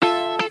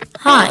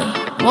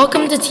Hi,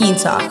 welcome to Teen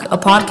Talk, a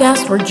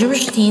podcast where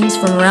Jewish teens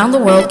from around the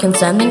world can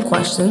send in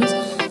questions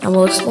and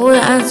we'll explore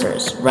the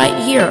answers right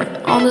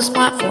here on this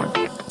platform.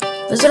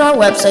 Visit our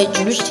website,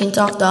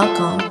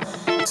 jewishteentalk.com,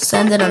 to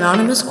send in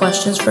anonymous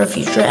questions for a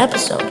future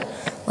episode.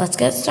 Let's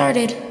get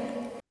started.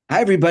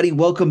 Hi, everybody.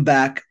 Welcome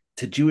back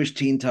to Jewish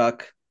Teen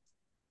Talk.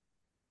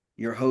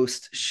 Your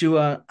host,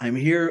 Shua. I'm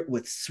here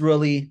with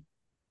Sruli.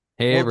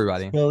 Hey, Welcome,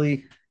 everybody.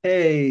 Sruli.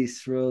 Hey,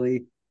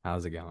 Sruli.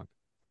 How's it going?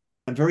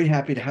 I'm very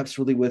happy to have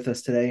Sruli with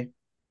us today.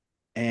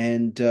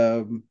 And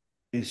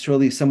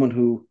Sruli is someone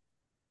who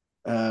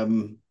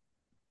um,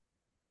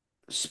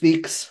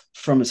 speaks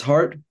from his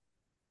heart.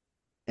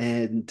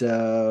 And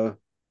we're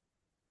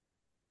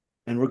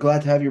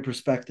glad to have your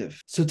perspective.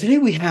 So today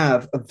we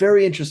have a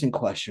very interesting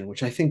question,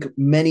 which I think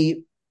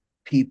many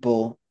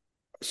people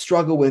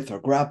struggle with or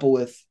grapple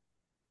with.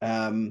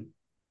 The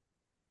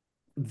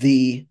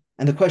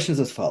question is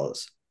as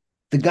follows.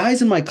 The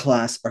guys in my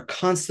class are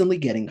constantly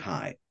getting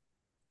high.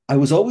 I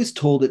was always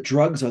told that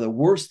drugs are the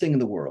worst thing in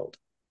the world.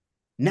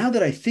 Now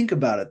that I think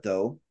about it,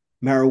 though,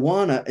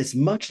 marijuana is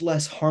much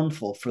less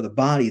harmful for the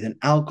body than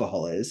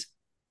alcohol is,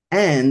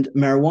 and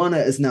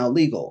marijuana is now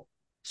legal.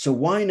 So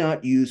why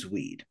not use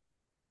weed?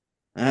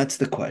 That's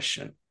the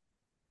question.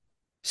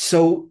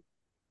 So,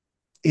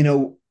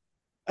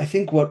 I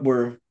think what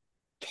we're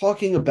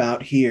talking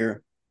about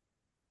here,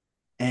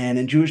 and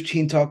in Jewish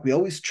Teen Talk, we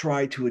always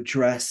try to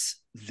address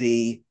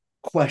the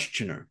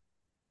questioner.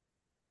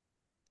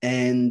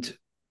 And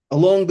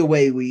along the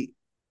way, we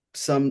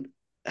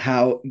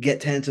somehow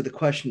get to answer the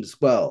question as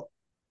well.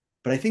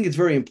 But I think it's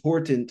very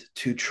important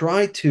to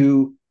try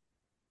to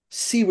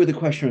see where the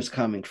questioner is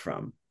coming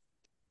from.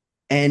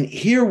 And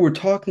here we're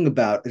talking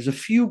about, there's a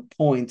few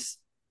points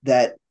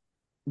that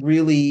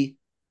really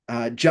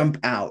jump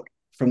out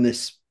from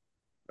this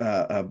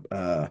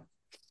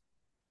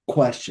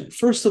question.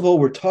 First of all,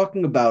 we're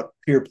talking about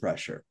peer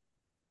pressure.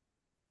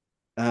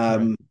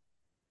 Right.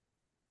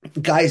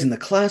 Guys in the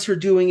class are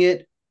doing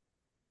it.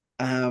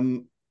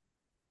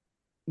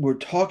 We're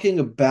talking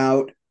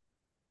about,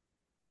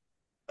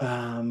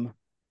 you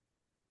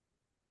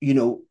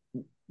know,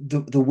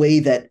 the way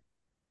that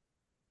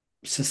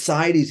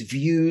society's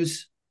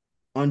views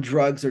on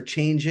drugs are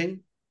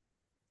changing.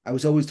 I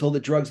was always told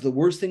that drugs are the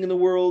worst thing in the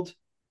world.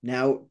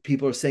 Now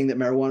people are saying that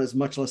marijuana is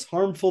much less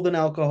harmful than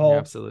Yeah, alcohol.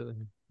 absolutely.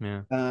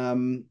 Yeah.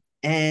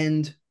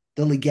 And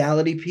the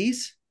legality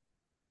piece.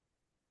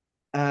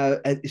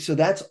 So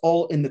that's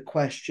all in the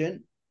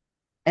question.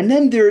 And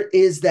then there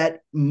is that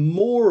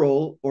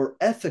moral or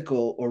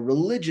ethical or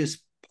religious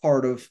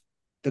part of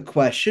the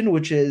question,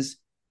 which is,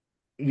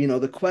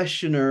 the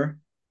questioner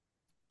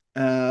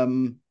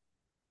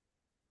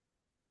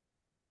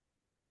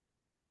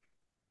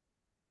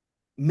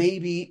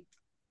maybe,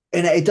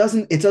 and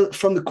it's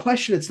from the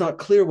question, it's not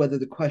clear whether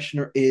the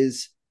questioner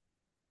is,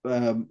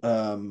 in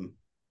a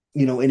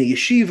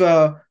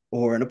yeshiva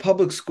or in a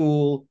public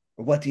school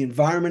or what the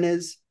environment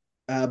is.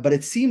 But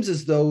it seems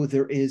as though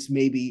there is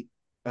maybe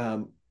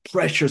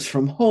pressures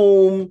from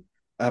home,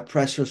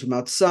 pressures from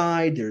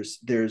outside.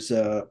 There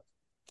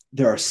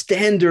are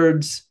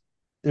standards.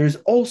 There's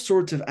all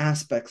sorts of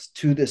aspects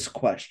to this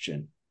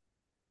question.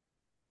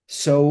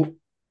 So,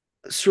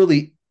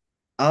 Sruli,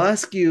 I'll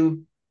ask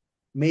you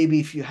maybe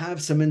if you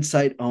have some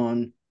insight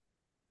on.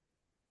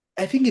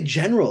 I think in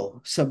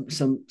general, some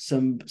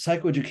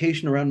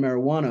psychoeducation around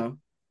marijuana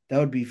that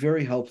would be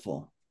very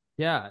helpful.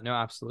 Yeah, no,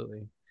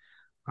 absolutely.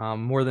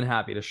 More than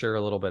happy to share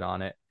a little bit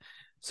on it.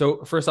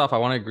 So first off, I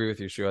want to agree with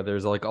you, Shua.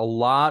 There's like a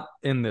lot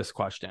in this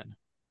question.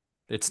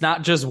 It's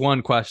not just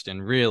one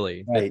question,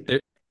 really. Right.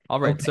 All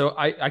right. Okay. So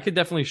I could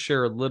definitely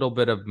share a little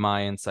bit of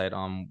my insight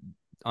on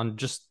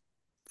just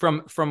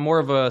from more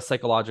of a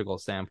psychological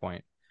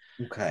standpoint.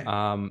 Okay.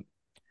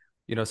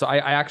 So I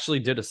actually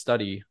did a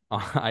study.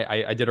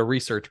 I did a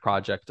research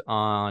project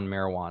on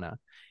marijuana,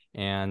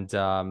 and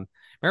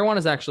marijuana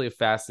is actually a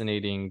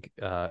fascinating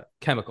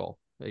chemical.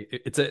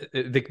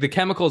 The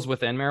chemicals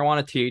within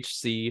marijuana,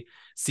 THC,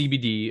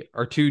 CBD,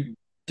 are two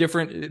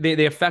different.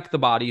 They affect the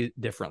body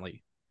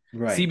differently.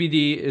 Right.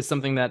 CBD is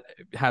something that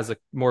has a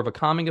more of a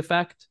calming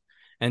effect,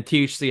 and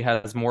THC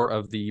has more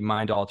of the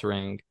mind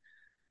altering,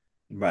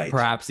 Right.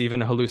 perhaps even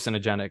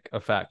hallucinogenic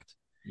effect.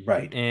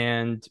 Right.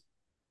 And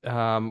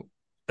um,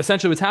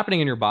 essentially what's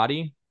happening in your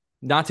body,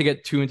 not to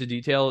get too into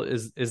detail,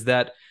 is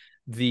that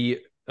the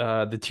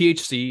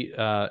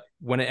THC,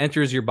 when it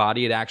enters your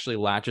body, it actually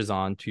latches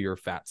on to your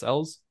fat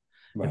cells.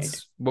 Right.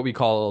 It's what we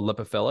call a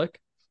lipophilic,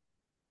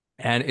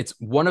 and it's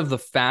one of the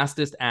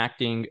fastest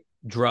acting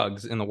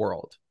drugs in the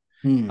world.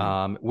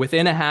 Hmm.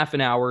 Within a half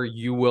an hour,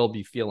 you will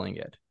be feeling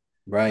it.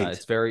 Right.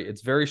 It's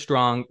very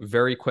strong,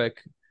 very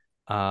quick,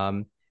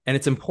 and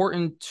it's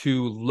important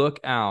to look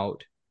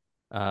out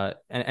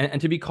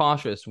and to be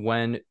cautious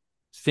when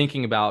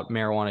thinking about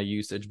marijuana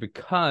usage,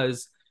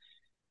 because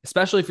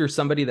especially if you're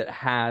somebody that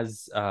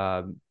has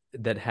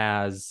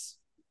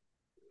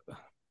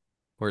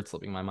word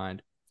slipping my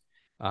mind,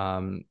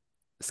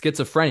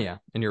 schizophrenia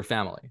in your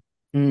family.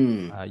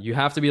 Hmm. You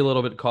have to be a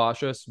little bit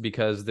cautious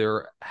because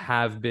there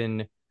have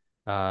been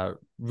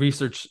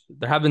research,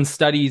 there have been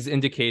studies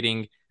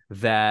indicating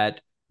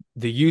that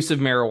the use of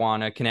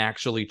marijuana can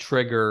actually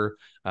trigger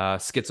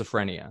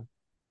schizophrenia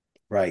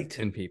Right.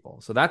 in people.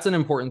 So that's an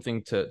important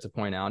thing to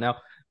point out. Now,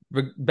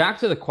 back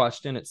to the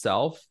question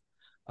itself.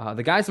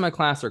 The guys in my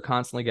class are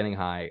constantly getting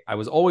high. I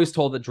was always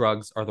told that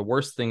drugs are the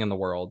worst thing in the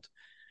world.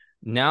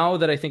 Now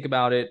that I think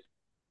about it,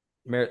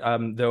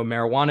 though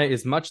marijuana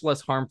is much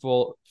less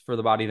harmful for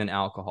the body than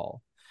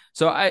alcohol.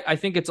 So I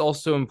think it's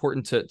also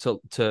important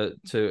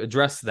to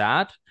address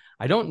that.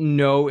 I don't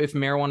know if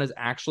marijuana is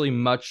actually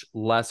much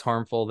less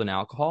harmful than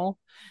alcohol.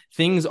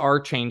 Things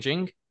are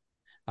changing.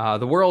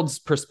 The world's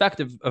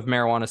perspective of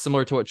marijuana,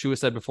 similar to what Shua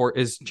said before,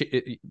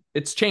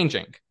 it's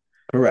changing.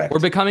 We're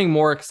Correct. becoming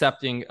more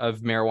accepting of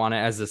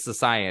marijuana as a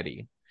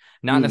society,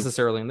 not Mm,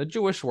 necessarily in the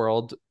Jewish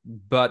world,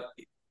 but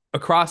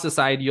across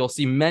society, you'll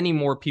see many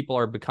more people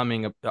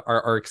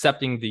are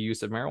accepting the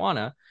use of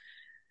marijuana.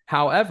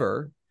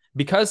 However,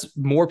 because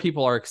more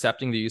people are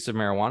accepting the use of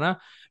marijuana,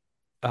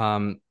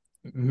 um,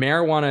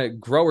 marijuana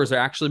growers are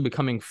actually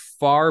becoming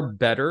far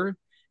better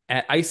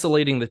at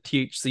isolating the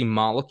THC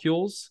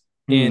molecules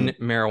mm, in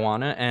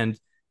marijuana, and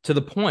to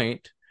the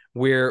point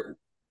where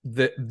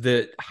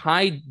the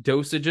high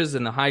dosages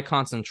and the high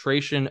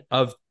concentration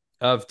of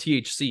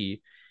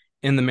THC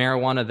in the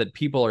marijuana that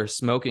people are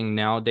smoking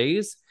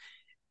nowadays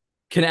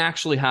can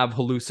actually have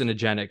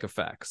hallucinogenic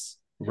effects,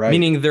 right.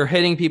 meaning they're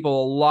hitting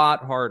people a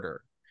lot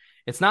harder.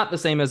 It's not the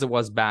same as it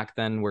was back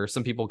then, where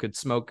some people could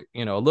smoke,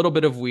 a little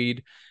bit of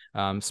weed,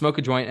 smoke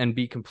a joint, and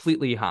be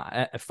completely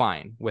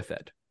fine with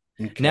it.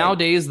 Okay.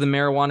 Nowadays, the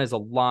marijuana is a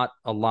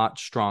lot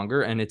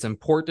stronger, and it's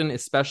important,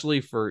 especially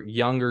for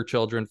younger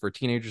children, for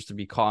teenagers, to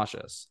be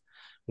cautious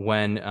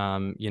when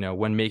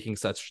making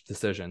such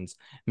decisions.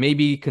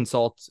 Maybe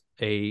consult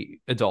a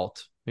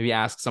adult. Maybe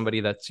ask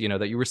somebody that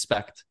you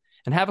respect,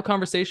 and have a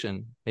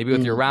conversation. Maybe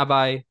with your Mm.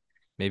 rabbi.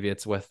 Maybe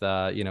it's with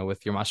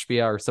your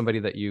mashpia, or somebody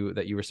that you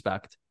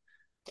respect,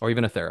 or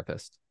even a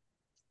therapist.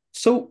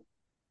 So,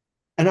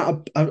 and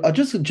I'll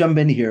just jump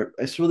in here.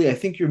 It's really, I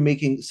think you're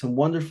making some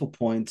wonderful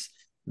points.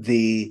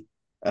 The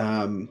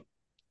um,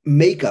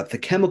 makeup, the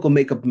chemical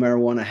makeup of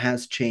marijuana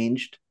has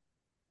changed,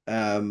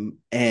 and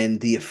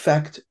the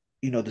effect,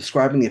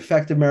 describing the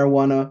effect of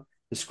marijuana,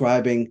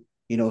 describing,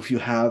 if you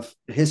have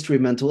a history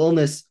of mental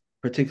illness,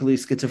 particularly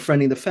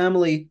schizophrenia in the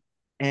family,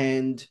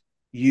 and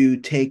you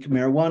take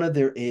marijuana,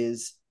 there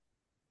is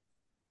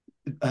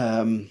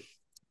um,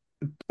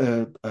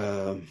 uh,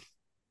 uh,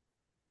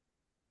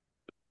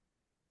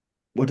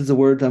 what is the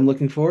word I'm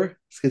looking for?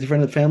 Schizophrenia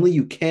in the family.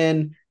 You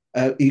can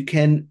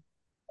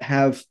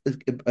have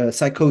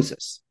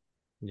psychosis.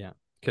 Yeah,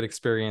 could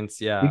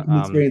experience. You Yeah. can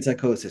experience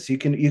psychosis. You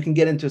can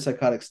get into a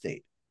psychotic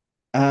state.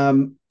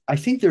 I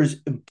think there's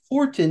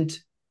important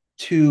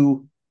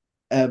to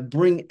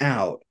bring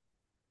out,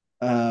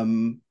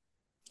 um,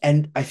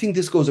 and I think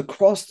this goes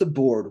across the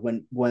board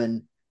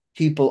when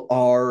people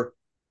are,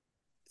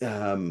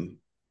 um,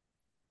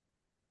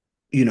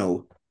 you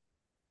know,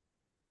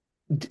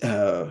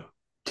 uh,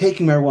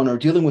 taking marijuana or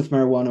dealing with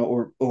marijuana,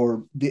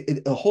 or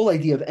the whole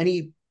idea of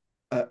any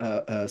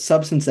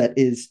substance that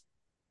is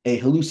a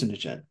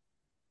hallucinogen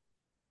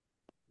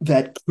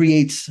that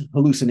creates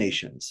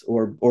hallucinations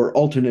or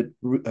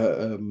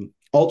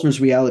alters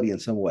reality in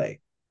some way,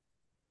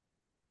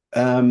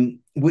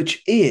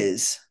 which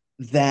is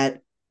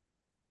that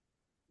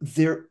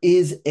there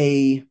is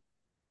you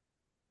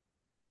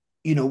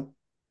know,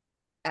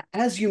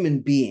 as human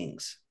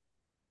beings,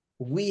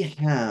 we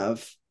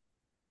have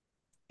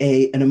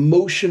an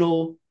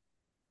emotional,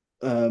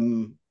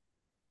 um,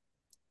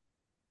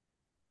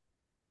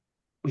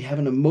 we have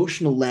an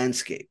emotional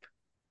landscape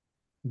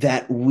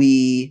that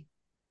we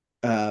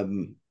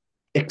um,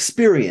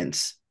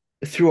 experience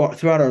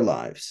throughout our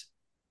lives.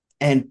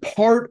 And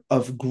part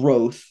of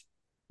growth,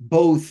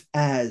 both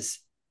as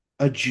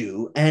a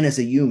Jew and as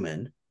a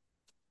human,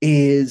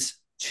 is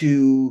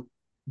to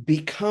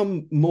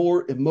become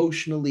more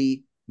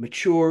emotionally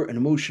mature and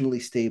emotionally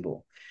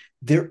stable.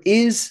 There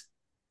is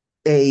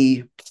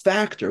a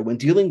factor when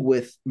dealing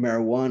with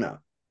marijuana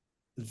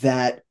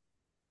that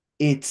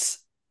it's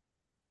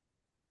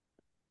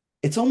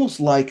it's almost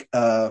like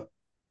it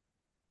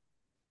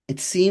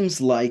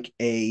seems like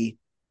a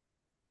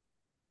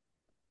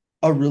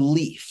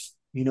relief.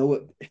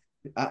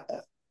 Uh,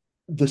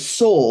 the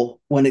soul,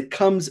 when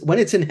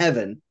it's in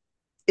heaven,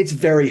 it's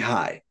very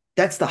high.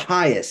 That's the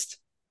highest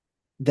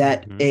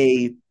that Mm-hmm.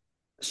 a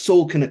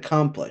soul can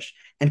accomplish.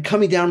 And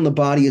coming down in the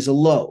body is a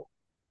low.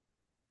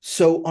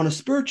 So on a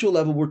spiritual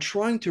level, we're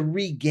trying to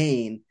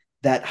regain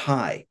that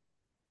high.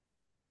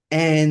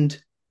 And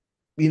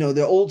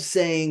the old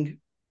saying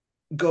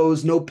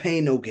goes, no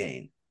pain, no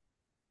gain.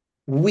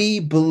 We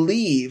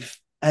believe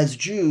as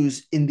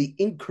Jews in the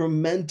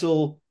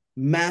incremental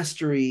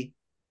mastery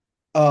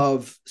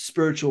of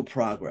spiritual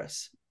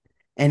progress.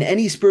 And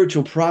any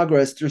spiritual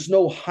progress, there's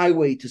no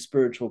highway to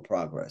spiritual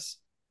progress.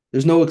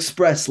 There's no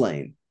express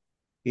lane.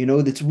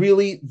 That's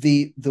really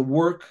the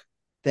work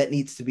that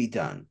needs to be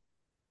done.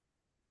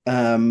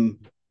 Um,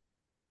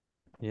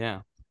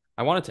 Yeah.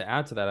 I wanted to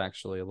add to that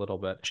actually a little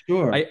bit.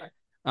 sure. I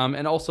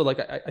And also, like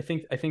I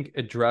think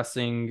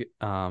addressing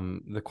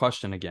the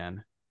question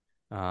again,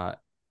 uh,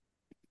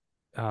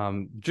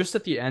 just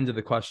at the end of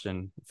the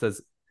question, it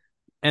says,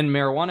 "And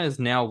marijuana is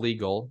now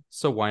legal,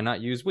 so why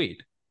not use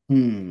weed?"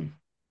 Hmm.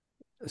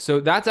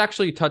 So that's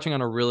actually touching on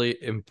a really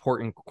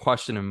important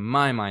question in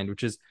my mind,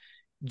 which is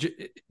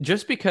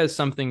just because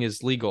something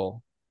is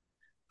legal,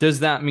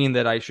 does that mean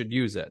that I should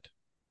use it?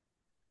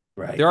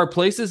 There Right. are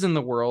places in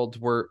the world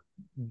where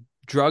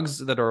drugs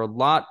that are a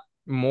lot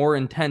more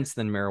intense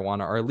than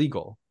marijuana are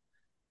legal.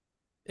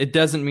 It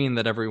doesn't mean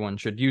that everyone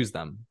should use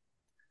them.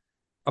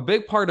 A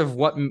big part of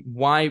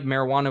why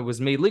marijuana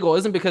was made legal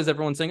isn't because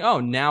everyone's saying, "Oh,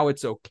 now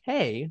it's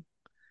okay."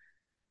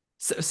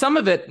 Some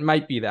of it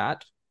might be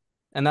that,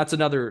 and that's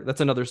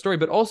another story.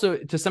 But also,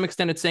 to some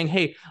extent, it's saying,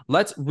 "Hey,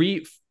 let's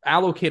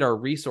reallocate our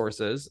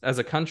resources as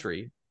a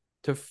country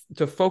to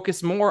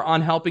focus more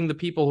on helping the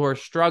people who are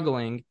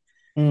struggling,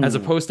 as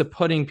Hmm. opposed to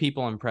putting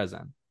people in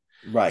prison."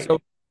 Right. So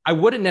I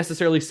wouldn't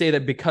necessarily say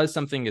that because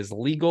something is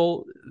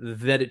legal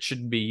that it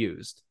shouldn't be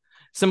used.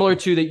 Similar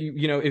to that,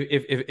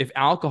 if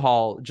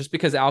alcohol, just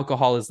because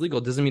alcohol is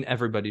legal, doesn't mean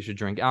everybody should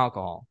drink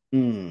alcohol.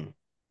 Hmm.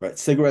 Right.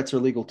 Cigarettes are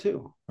legal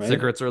too, right?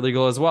 Cigarettes are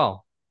legal as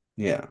well.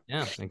 Yeah.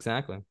 Yeah,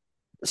 exactly.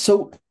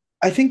 So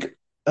I think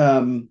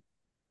um,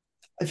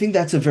 I think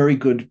that's a very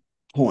good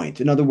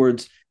point. In other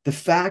words, the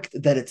fact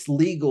that it's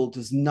legal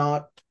does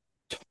not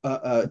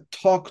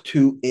talk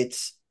to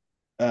its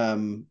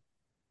um,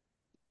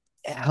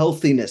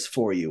 healthiness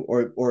for you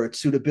or its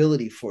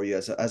suitability for you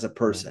as a Right.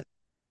 person.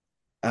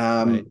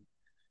 Right. Um,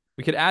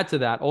 We could add to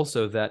that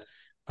also that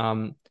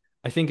um,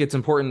 I think it's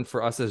important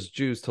for us as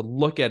Jews to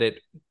look at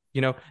it,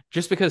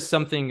 just because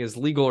something is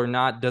legal or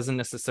not doesn't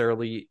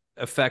necessarily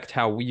affect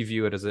how we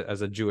view it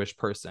as a Jewish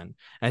person.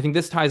 And I think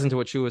this ties into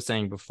what Shua was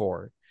saying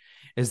before,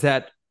 is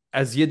that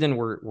as Yidden,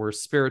 we're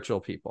spiritual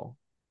people.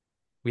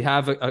 We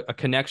have a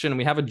connection,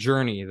 we have a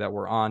journey that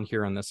we're on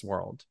here in this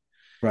world.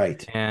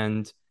 right.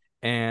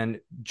 And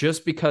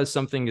just because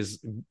something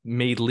is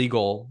made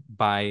legal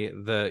by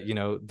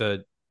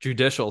the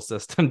judicial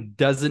system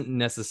doesn't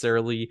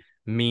necessarily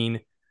mean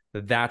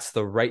that that's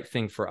the right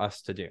thing for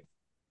us to do.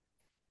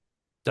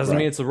 Doesn't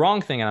mean Right. it's the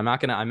wrong thing, and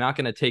I'm not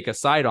gonna take a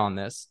side on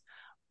this,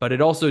 but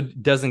it also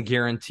doesn't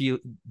guarantee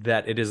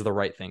that it is the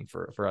right thing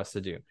for us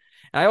to do.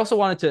 And I also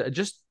wanted to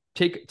just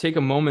take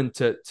a moment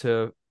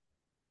to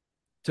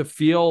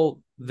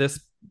feel this,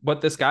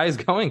 what this guy is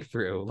going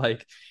through.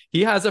 Like,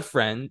 he has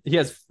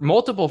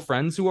multiple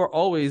friends who are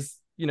always,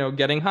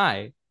 getting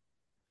high.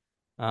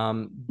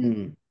 um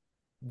Mm,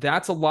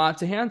 that's a lot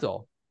to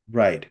handle.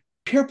 right.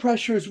 Peer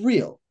pressure is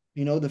real.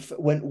 You know,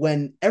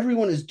 when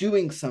everyone is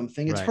doing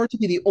something, it's Right. hard to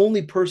be the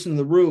only person in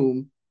the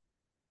room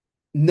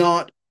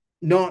not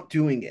not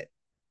doing it.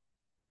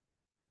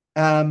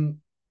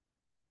 Um,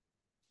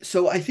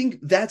 so I think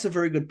that's a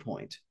very good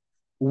point.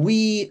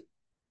 We,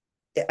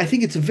 I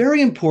think it's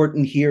very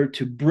important here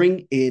to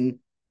bring in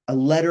a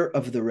letter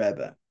of the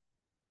Rebbe.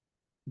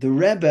 The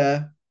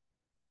Rebbe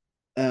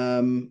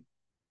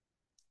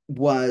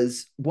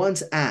was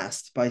once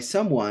asked by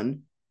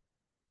someone,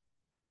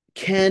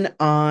 "Can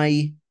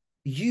I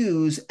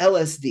use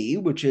LSD,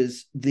 which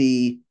is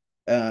the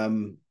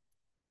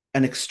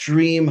an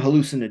extreme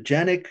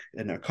hallucinogenic,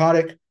 a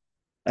narcotic?"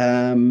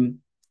 Um,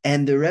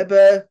 and the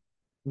Rebbe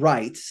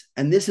writes,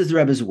 and this is the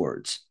Rebbe's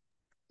words: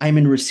 "I'm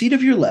in receipt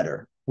of your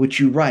letter, which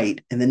you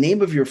write in the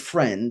name of your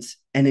friends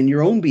and in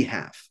your own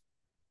behalf,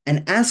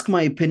 and ask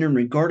my opinion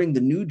regarding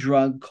the new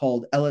drug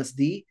called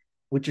LSD,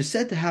 which is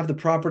said to have the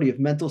property of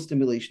mental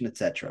stimulation,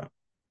 etc.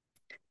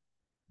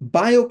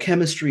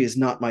 Biochemistry is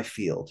not my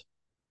field,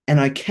 and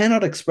I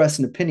cannot express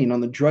an opinion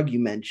on the drug you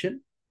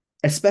mention,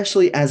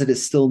 especially as it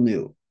is still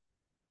new.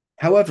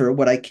 However,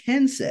 what I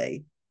can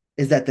say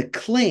is that the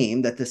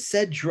claim that the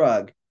said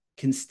drug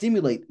can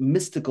stimulate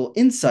mystical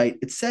insight,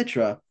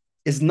 etc.,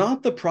 is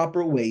not the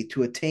proper way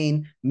to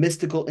attain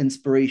mystical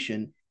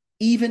inspiration,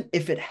 even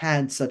if it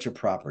had such a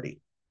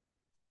property.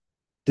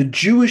 The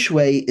Jewish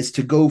way is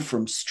to go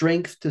from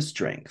strength to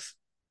strength,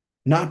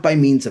 not by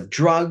means of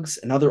drugs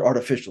and other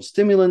artificial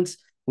stimulants,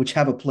 which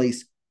have a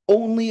place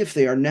only if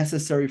they are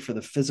necessary for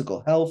the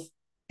physical health,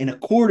 in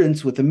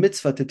accordance with the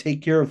mitzvah to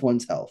take care of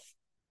one's health.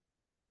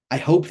 I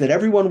hope that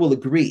everyone will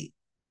agree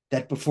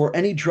that before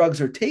any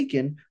drugs are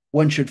taken,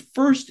 one should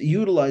first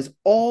utilize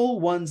all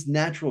one's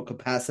natural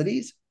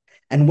capacities.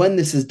 And when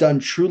this is done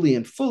truly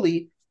and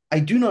fully, I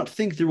do not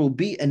think there will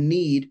be a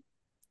need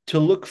to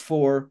look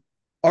for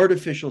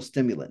artificial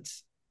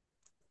stimulants."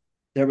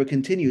 Deborah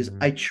continues,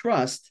 Mm-hmm. "I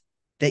trust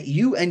that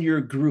you and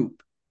your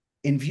group,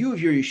 in view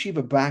of your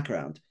yeshiva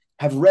background,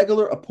 have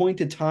regular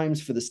appointed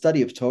times for the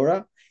study of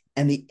Torah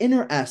and the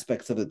inner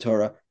aspects of the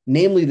Torah,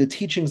 namely the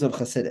teachings of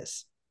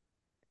Chassidus,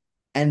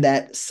 and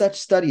that such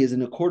study is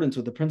in accordance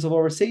with the principle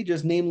of our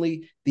sages,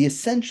 namely, the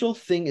essential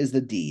thing is the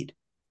deed,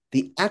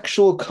 the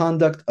actual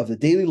conduct of the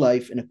daily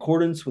life in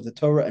accordance with the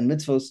Torah and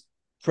mitzvos,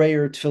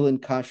 prayer, tefillin,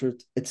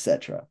 kashrut,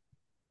 etc.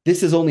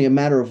 This is only a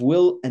matter of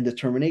will and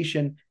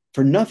determination,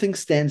 for nothing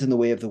stands in the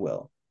way of the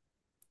will."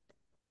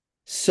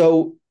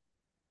 So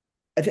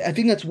I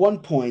think that's one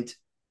point.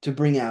 to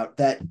bring out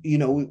that,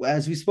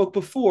 as we spoke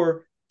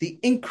before, the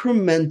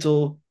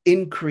incremental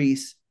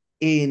increase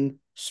in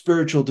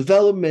spiritual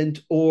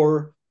development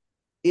or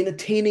in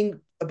attaining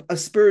a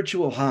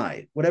spiritual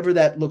high, whatever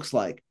that looks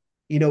like,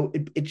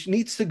 it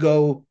needs to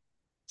go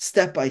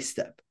step by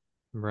step.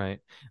 Right.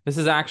 This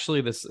is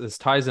actually this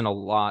ties in a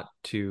lot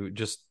to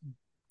just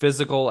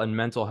physical and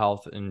mental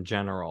health in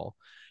general.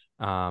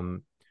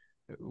 Um,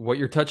 what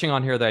you're touching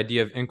on here, the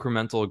idea of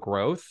incremental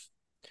growth,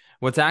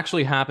 what's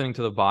actually happening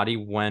to the body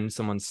when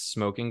someone's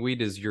smoking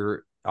weed is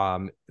there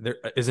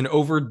is an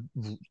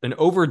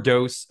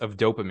overdose of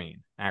dopamine,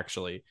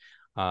 actually.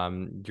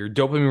 Your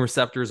dopamine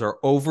receptors are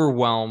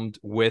overwhelmed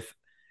with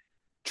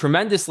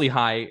tremendously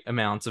high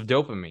amounts of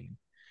dopamine.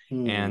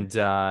 Hmm.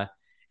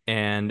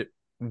 And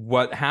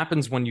what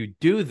happens when you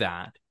do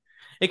that,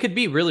 it could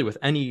be really with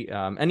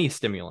any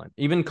stimulant,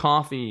 even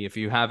coffee. If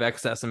you have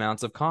excess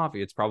amounts of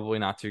coffee, it's probably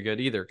not too good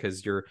either,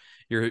 because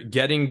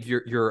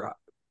you're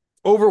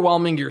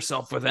overwhelming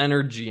yourself with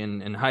energy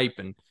and hype,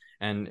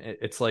 and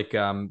it's like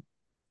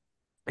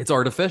it's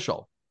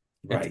artificial.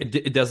 Right.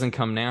 It doesn't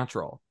come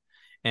natural.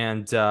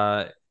 And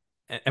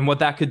and what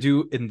that could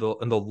do in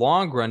the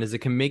long run is it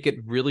can make it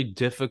really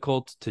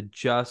difficult to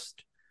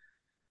just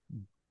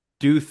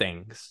do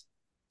things,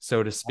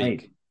 so to Right.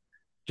 speak.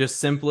 Just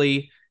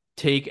simply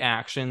take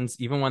actions,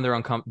 even when they're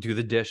uncomfortable. Do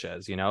the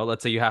dishes.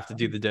 Let's say you have to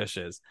do the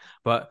dishes,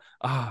 but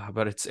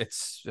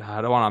it's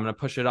I don't want. I'm going to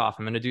push it off.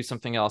 I'm going to do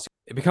something else.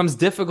 It becomes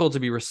difficult to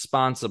be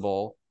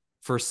responsible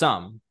for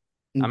some.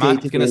 In I'm not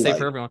going to day-to-day say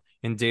for life. everyone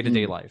in day to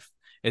day Hmm. life.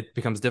 It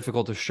becomes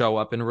difficult to show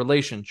up in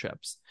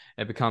relationships.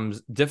 It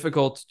becomes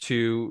difficult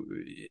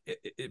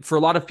for a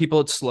lot of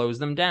people, it slows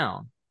them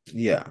down.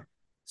 Yeah.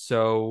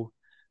 So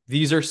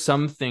these are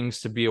some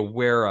things to be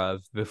aware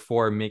of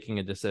before making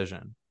a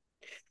decision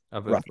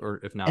of if, Right. or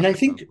if And not I to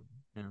smoke. think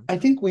Yeah. I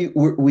think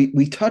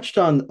we touched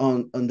on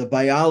the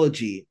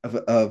biology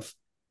of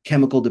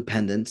chemical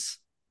dependence,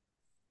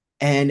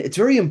 and it's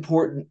very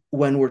important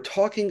when we're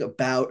talking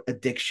about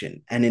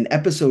addiction. And in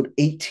episode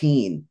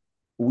 18,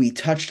 we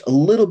touched a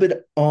little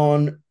bit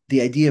on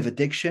the idea of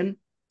addiction,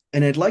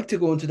 and I'd like to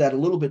go into that a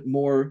little bit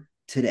more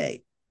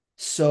today.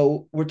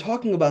 So we're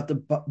talking about the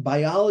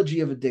biology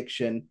of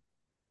addiction,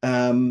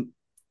 um,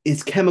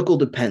 is chemical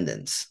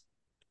dependence.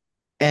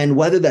 And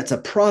whether that's a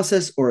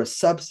process or a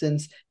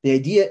substance, the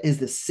idea is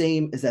the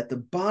same, is that the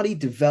body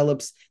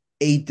develops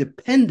a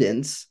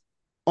dependence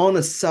on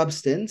a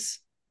substance.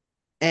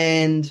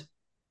 And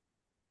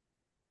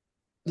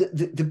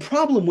the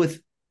problem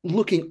with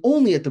looking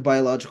only at the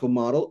biological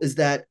model is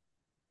that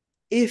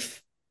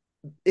if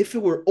if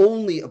it were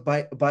only a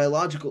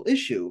biological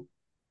issue,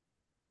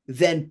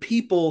 then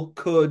people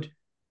could,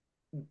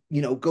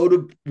 go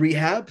to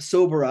rehab,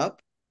 sober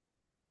up,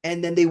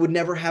 and then they would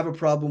never have a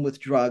problem with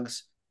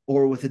drugs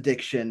or with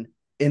addiction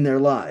in their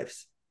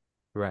lives.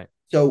 Right.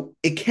 So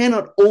it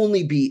cannot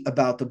only be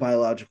about the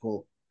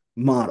biological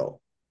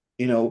model.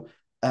 You know,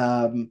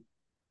 um,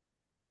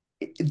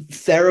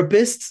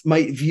 Therapists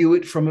might view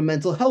it from a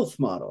mental health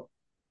model,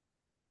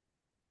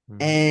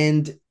 Mm-hmm.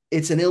 and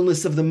it's an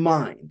illness of the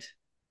mind.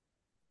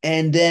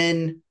 And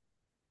then,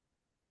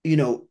 you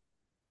know,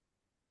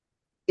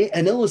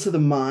 an illness of the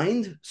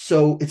mind.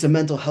 So it's a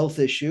mental health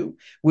issue,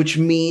 which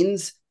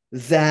means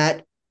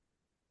that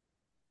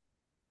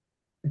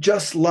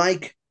just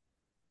like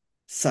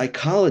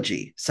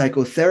psychotherapy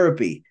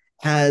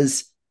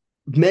has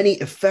many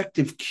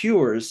effective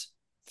cures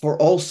for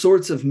all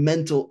sorts of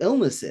mental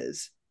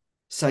illnesses.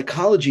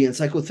 Psychology and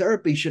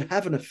psychotherapy should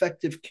have an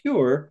effective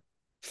cure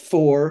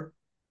for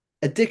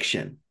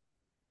addiction,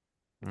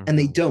 and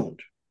they Mm-hmm.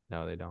 don't,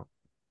 No, they don't.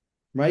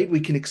 right? We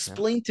can Yeah.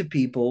 explain to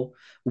people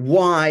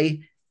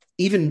why,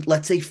 even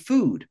let's say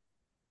food,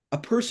 a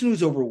person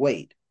who's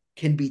overweight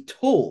can be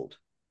told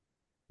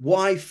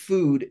why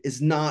food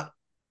is not,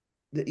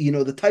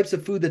 the types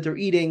of food that they're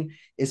eating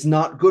is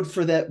not good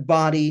for that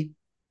body,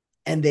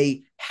 and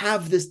they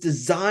have this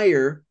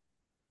desire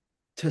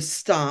to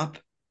stop,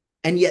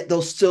 and yet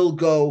they'll still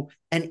go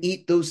and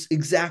eat those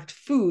exact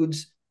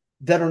foods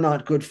that are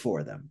not good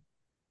for them.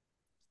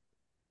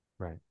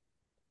 Right.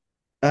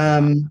 Yeah.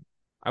 um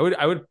I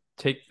would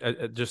take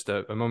just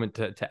a moment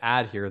to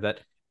add here that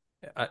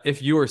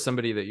if you or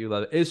somebody that you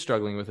love is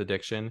struggling with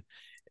addiction,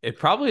 it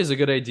probably is a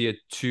good idea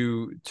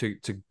to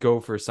go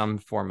for some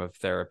form of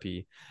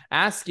therapy.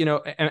 Ask,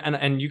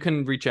 and you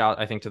can reach out,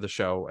 I think, to the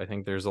show. I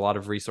think there's a lot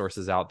of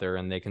resources out there,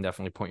 and they can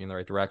definitely point you in the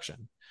right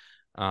direction.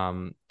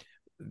 Um,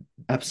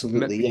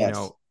 Absolutely, you yes.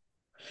 know,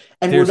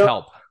 And we're there's not.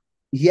 help.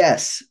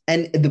 Yes.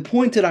 And the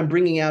point that I'm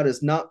bringing out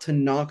is not to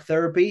knock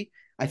therapy.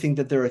 I think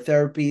that there are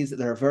therapies that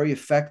are very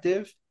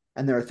effective,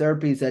 and there are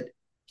therapies that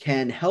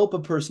can help a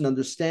person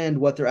understand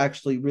what they're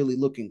actually really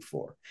looking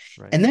for.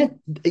 Right. And that,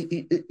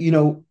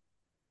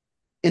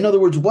 in other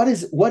words, what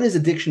is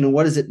addiction and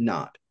what is it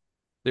not?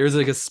 There's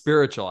like a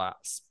spiritual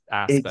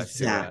aspect to it.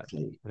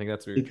 Exactly. I think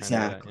that's what you're trying to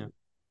get at. Yeah. Exactly.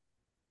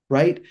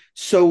 Right.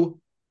 So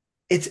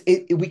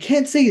we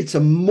can't say it's a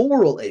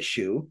moral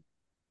issue,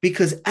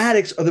 because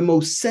addicts are the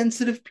most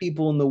sensitive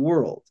people in the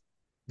world.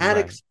 Right.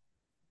 Addicts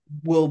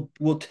will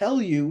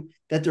tell you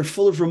that they're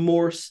full of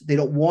remorse. They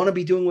don't want to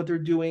be doing what they're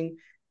doing.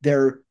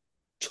 They're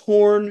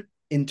torn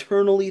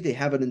internally. They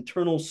have an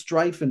internal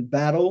strife and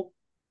battle.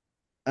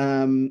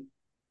 Um,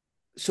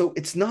 so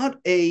it's not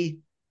a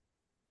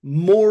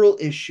moral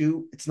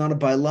issue. It's not a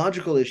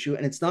biological issue,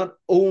 and it's not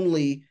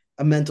only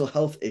a mental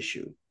health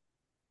issue.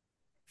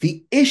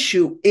 The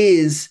issue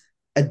is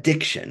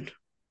addiction.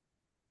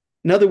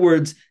 In other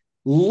words,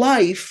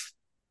 life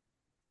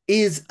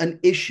is an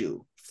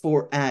issue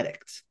for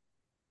addicts.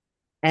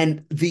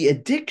 And the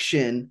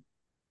addiction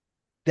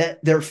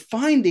that they're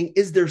finding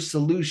is their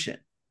solution.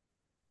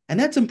 And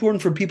that's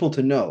important for people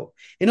to know.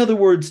 In other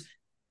words,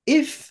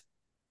 if,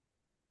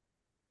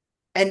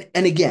 and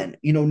again,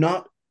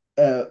 not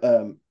uh,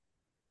 um,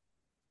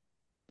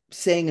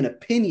 saying an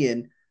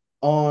opinion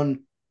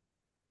on,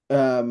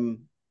 I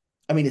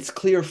mean, it's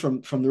clear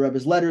from the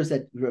Rebbe's letters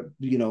that,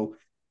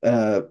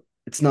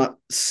 it's not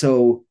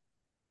so,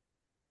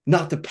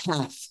 not the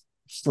path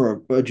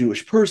for a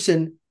Jewish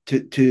person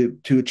to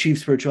achieve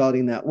spirituality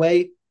in that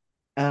way.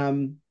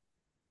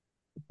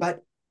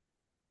 But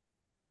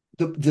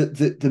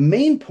the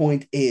main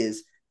point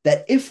is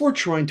that if we're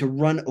trying to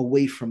run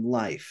away from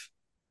life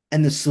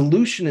and the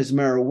solution is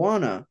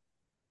marijuana,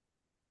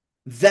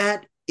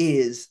 that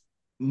is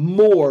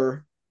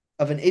more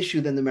of an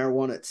issue than the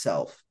marijuana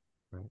itself.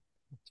 Right.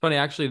 It's funny,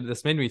 actually.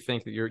 This made me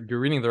think that you're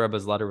reading the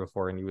Rebbe's letter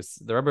before, and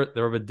the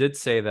Rebbe did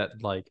say that,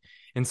 like,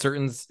 in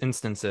certain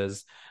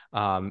instances,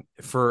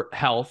 for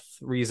health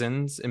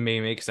reasons, it may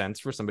make sense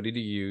for somebody to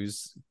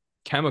use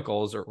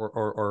chemicals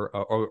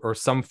or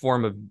some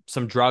form of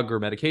some drug or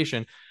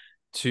medication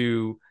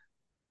to,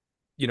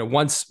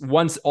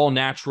 once all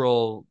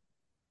natural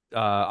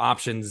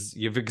options,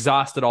 you've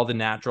exhausted all the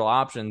natural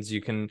options,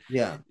 you can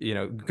Yeah.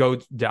 Go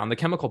down the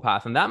chemical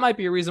path, and that might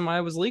be a reason why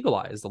it was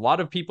legalized. A lot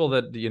of people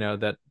that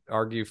that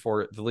argue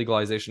for the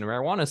legalization of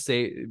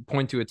marijuana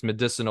point to its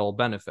medicinal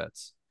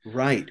benefits.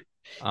 Right.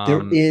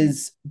 There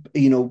is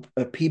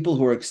people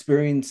who are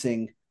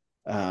experiencing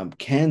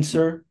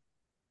cancer,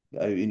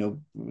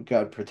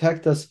 God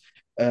protect us,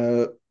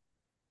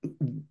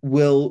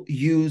 will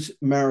use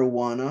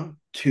marijuana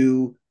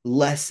to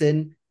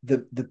lessen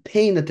the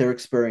pain that they're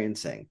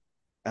experiencing.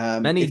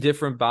 Many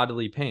different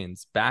bodily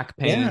pains, back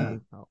Yeah.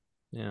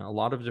 pain, a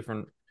lot of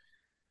different,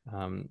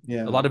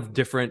 Yeah. a lot of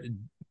different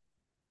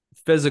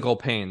physical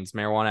pains.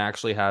 Marijuana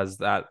actually has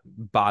that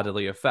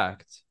bodily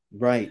effect.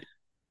 Right.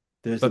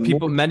 There's But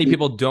many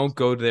people don't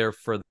go there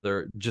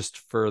just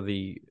for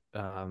the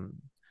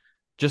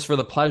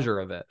pleasure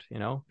of it.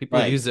 People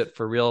Right. use it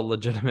for real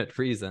legitimate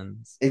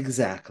reasons.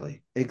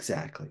 Exactly.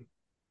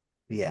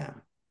 Yeah.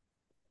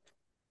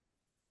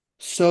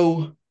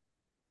 So,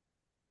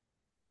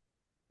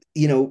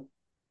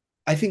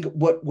 I think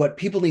what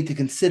people need to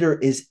consider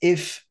is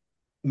if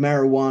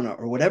marijuana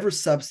or whatever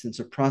substance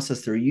or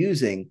process they're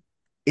using,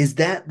 is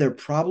that their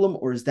problem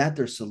or is that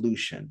their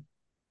solution?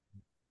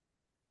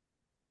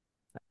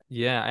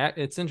 Yeah,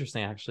 it's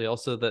interesting, actually.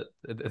 Also, that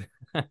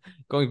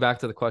going back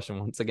to the question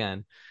once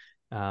again,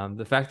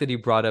 the fact that he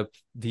brought up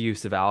the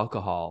use of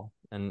alcohol,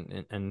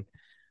 and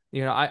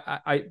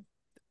I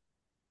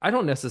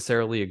don't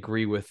necessarily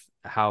agree with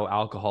how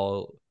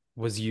alcohol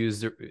was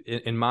used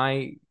in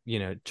my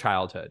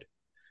childhood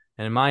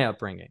and in my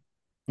upbringing.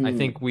 I Mm,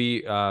 think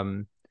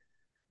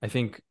I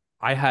think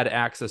I had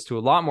access to a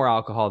lot more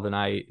alcohol than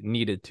I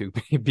needed to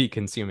be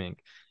consuming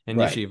in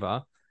right.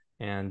 yeshiva.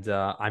 And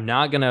I'm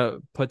not gonna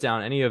put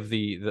down any of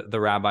the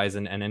rabbis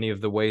and any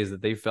of the ways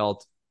that they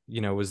felt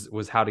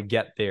was how to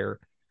get there,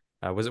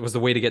 was the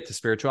way to get to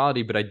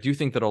spirituality. But I do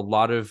think that a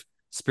lot of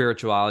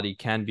spirituality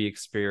can be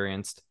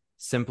experienced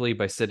simply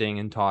by sitting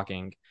and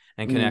talking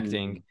and Mm,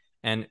 connecting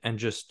and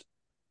just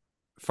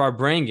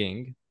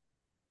farbringing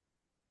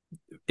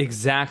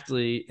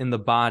exactly in the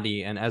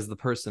body and as the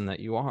person that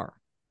you are.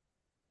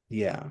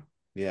 yeah.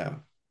 Yeah.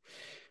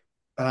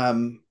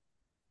 Um,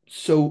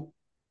 so,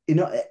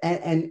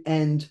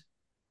 and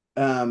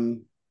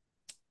um,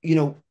 you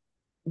know,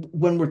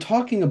 when we're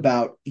talking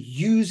about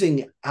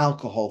using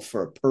alcohol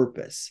for a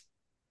purpose,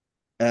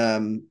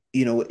 in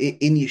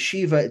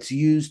yeshiva, it's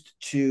used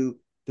to,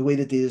 the way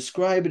that they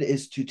describe it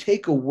is to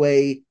take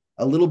away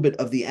a little bit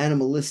of the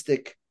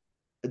animalistic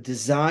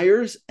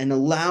desires and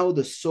allow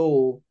the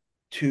soul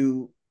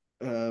to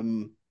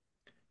um,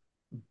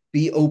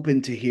 be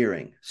open to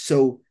hearing.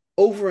 So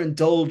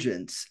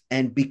overindulgence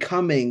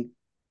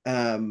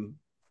um,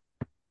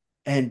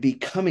 and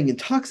becoming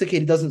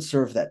intoxicated doesn't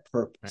serve that Right.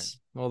 purpose.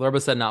 Well, the Rebbe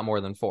said not more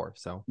than four.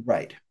 So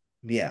Right.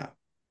 Yeah.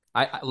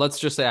 let's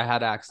just say I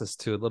had access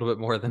to a little bit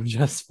more than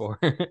just four.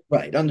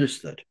 Right.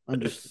 Understood.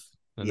 And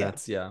Yeah.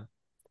 that's, yeah.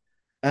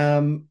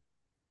 Um,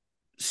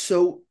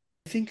 so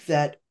I think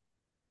that,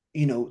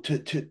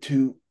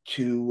 to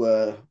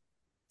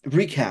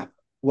recap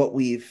what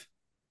we've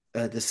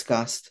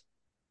discussed,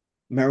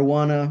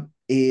 marijuana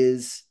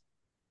is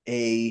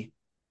a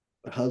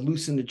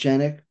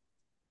hallucinogenic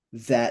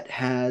that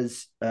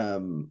has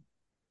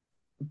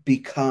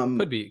become,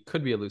 Could be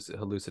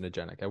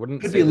hallucinogenic. I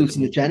wouldn't could be say that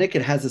hallucinogenic.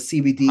 It has a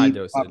high CBD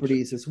dosage.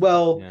 properties as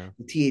well. Yeah.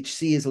 The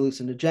THC is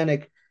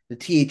hallucinogenic. the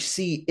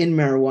THC in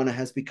marijuana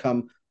has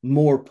become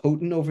more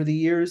potent over the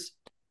years.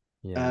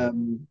 Yeah.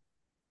 Um,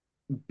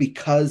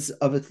 because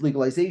of its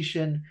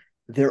legalization,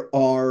 there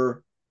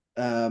are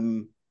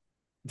um,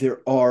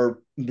 there are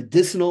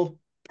medicinal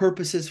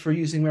purposes for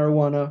using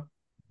marijuana.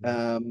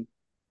 Um,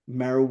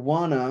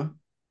 Marijuana,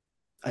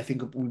 I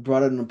think we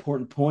brought out an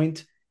important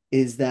point,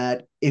 is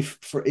that if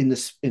for in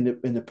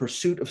the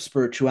pursuit of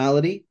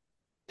spirituality,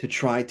 to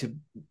try to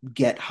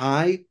get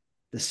high,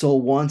 the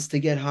soul wants to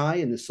get high,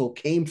 and the soul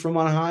came from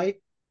on high,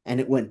 and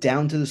it went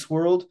down to this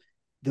world.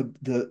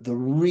 The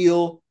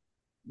real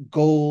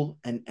goal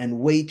and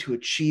way to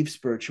achieve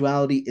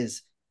spirituality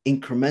is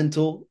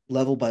incremental,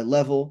 level by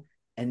level,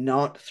 and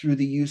not through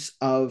the use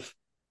of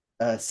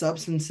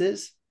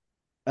substances.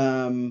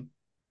 Um,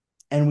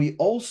 and we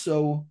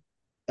also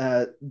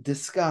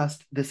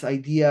discussed this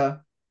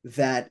idea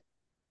that,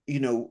 you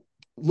know,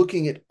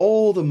 looking at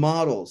all the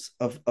models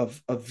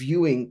of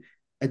viewing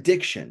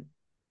addiction,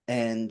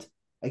 and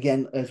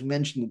again, as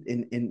mentioned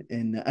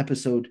in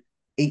episode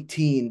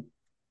 18,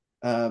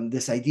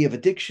 this idea of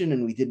addiction,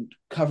 and we didn't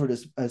cover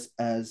it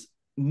as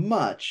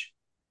much.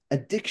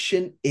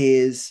 Addiction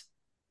is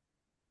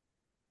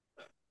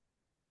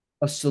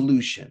a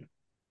solution,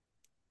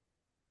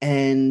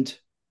 and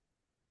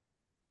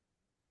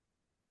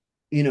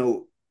you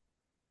know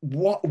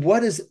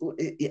what is,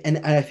 and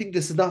I think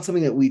this is not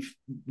something that we've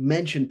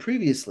mentioned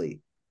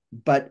previously,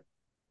 but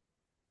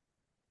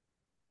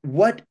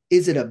what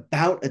is it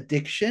about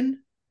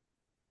addiction?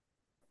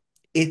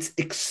 It's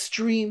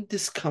extreme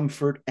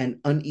discomfort and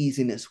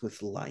uneasiness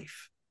with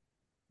life.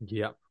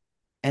 Yep.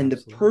 And the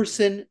Absolutely.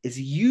 person is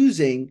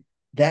using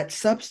that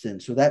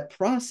substance or that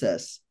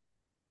process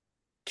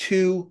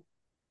to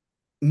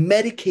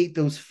medicate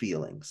those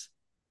feelings.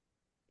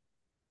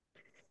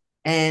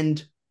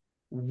 And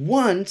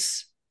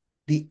once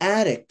the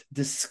addict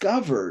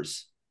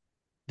discovers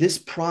this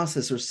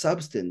process or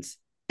substance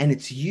and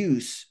its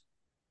use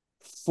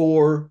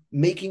for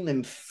making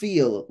them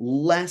feel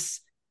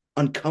less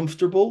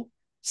uncomfortable,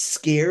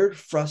 scared,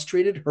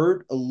 frustrated,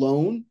 hurt,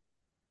 alone,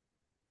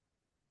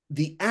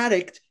 the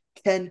addict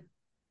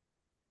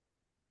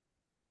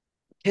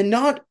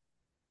cannot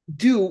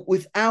do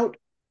without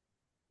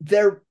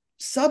their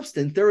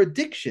substance, their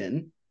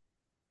addiction,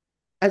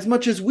 as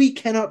much as we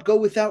cannot go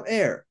without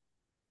air.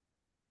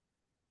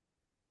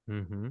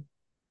 Mm-hmm.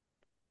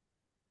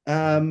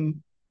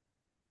 Um,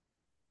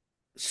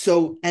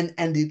 so and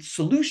the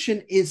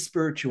solution is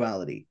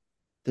spirituality.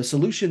 The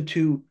solution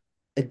to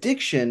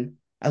addiction,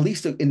 at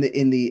least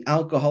in the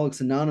Alcoholics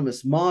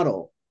Anonymous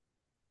model,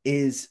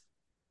 is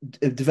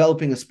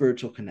developing a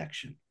spiritual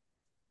connection.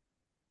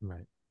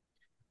 Right.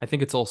 I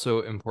think it's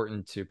also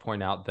important to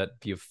point out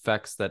that the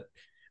effects that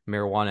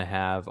marijuana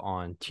have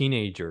on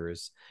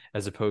teenagers,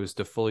 as opposed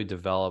to fully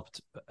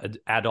developed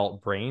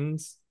adult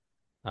brains,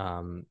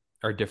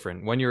 are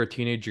different. When you're a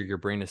teenager, your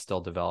brain is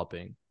still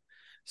developing.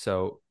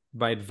 So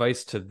my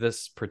advice to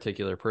this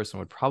particular person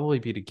would probably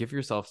be to give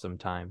yourself some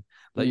time,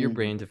 let your Mm,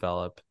 brain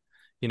develop.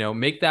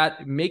 Make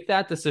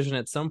that decision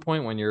at some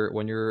point when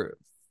you're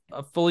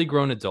a fully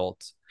grown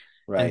adult,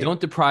 and right.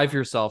 don't deprive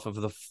yourself of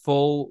the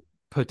full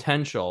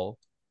potential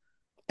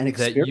An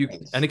that you an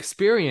experience.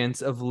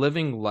 experience of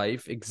living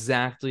life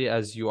exactly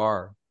as you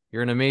are.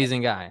 You're an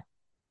amazing guy.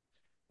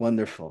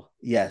 Wonderful.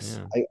 Yes.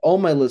 Yeah. All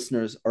my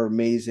listeners are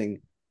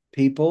amazing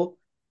people.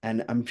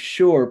 And I'm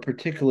sure,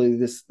 particularly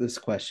this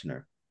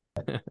questioner.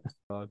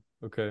 God.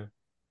 Okay.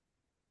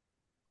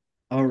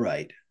 All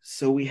right.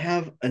 So we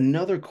have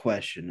another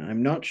question.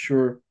 I'm not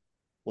sure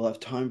we'll have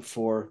time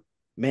for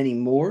many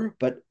more,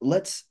 but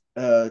let's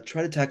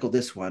try to tackle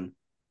this one. You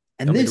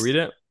And want me to this, read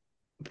it?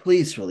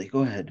 please, Shirley,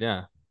 go ahead.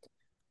 Yeah.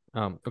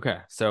 Okay.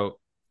 So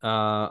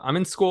I'm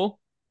in school,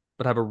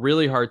 but have a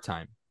really hard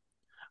time.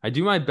 I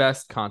do my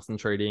best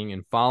concentrating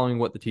and following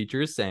what the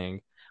teacher is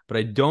saying, but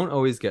I don't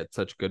always get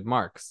such good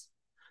marks.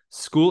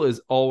 School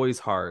is always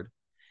hard,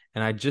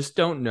 and I just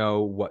don't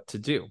know what to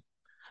do.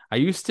 I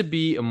used to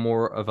be a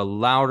more of a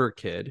louder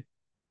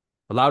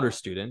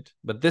student,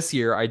 but this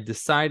year I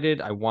decided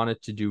I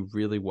wanted to do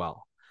really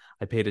well.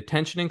 I paid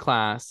attention in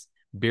class,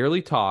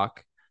 barely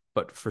talk,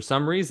 but for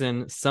some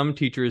reason, some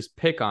teachers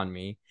pick on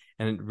me,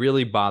 and it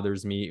really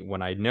bothers me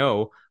when I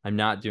know I'm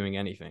not doing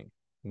anything.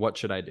 What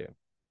should I do?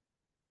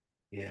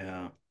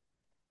 Yeah.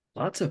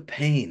 Lots of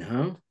pain,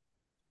 huh?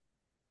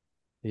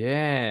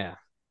 Yeah.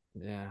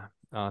 Yeah.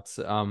 It's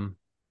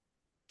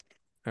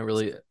I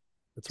really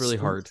it's really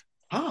hard. School's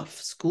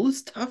tough. School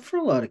is tough for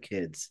a lot of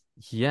kids.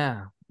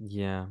 Yeah.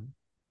 Yeah.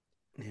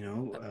 You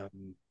know,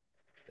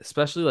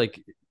 Especially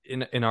like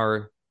in in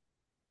a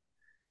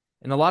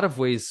lot of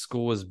ways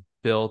school was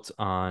built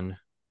on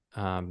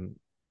um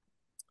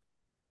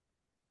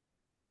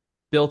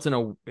built in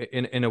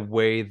a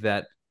way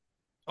that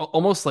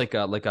almost like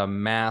a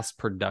mass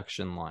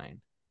production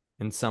line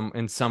in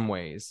some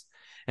ways.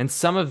 And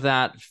some of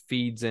that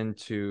feeds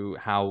into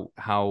how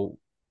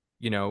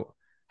you know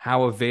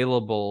how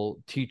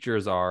available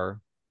teachers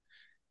are,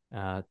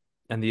 uh,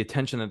 and the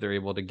attention that they're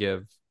able to give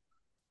right.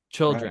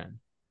 children.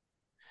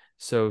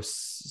 So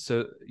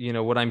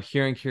what I'm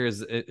hearing here is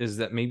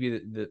that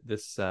maybe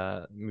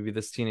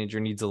this teenager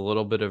needs a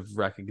little bit of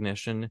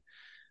recognition,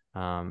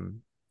 um,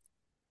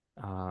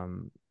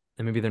 and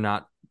maybe they're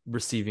not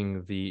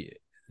receiving the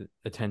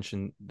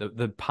attention,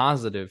 the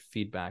positive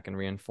feedback and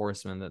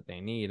reinforcement that they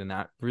need, and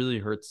that really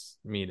hurts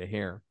me to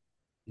hear.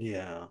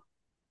 Yeah.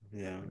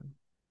 Yeah.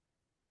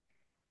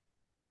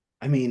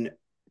 I mean,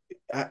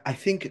 I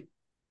think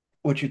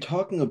what you're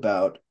talking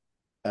about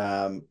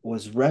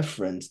was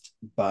referenced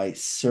by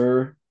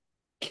Sir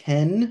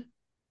Ken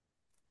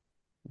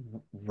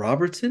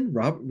Robinson.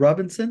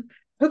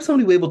 I hope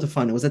somebody was able to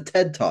find it. It was a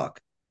TED talk,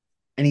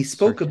 and he Sir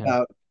spoke Ken,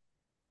 about.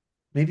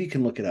 Maybe you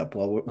can look it up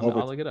I'll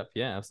look it up.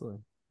 Yeah,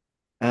 absolutely.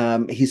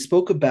 he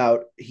spoke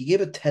about. He gave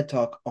a TED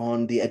talk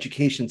on the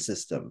education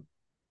system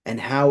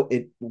and how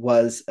it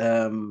was.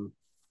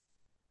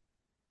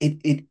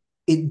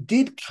 It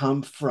did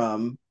come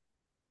from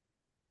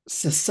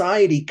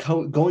society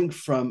going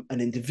from an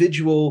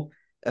individual,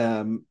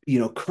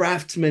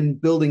 craftsman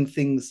building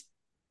things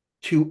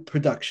to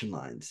production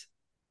lines.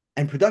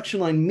 And production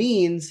line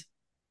means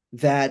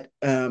that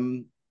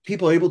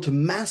people are able to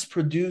mass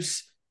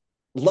produce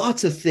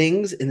lots of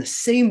things in the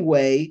same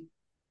way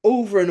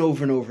over and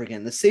over and over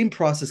again. The same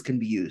process can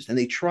be used. And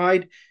they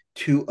tried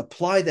to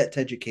apply that to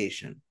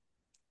education.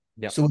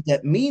 Yep. So, what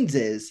that means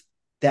is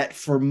that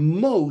for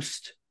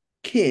most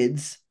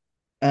kids,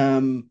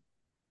 um,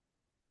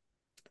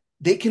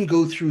 they can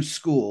go through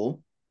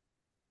school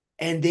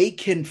and they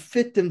can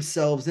fit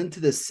themselves into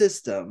the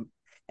system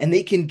and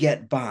they can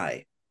get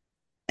by.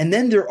 And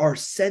then there are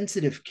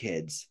sensitive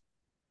kids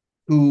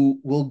who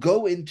will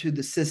go into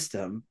the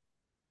system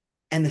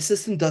and the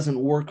system doesn't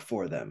work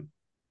for them.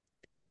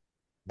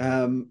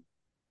 Um,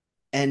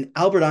 and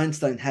Albert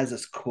Einstein has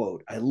this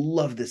quote. I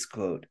love this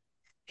quote.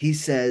 He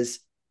says,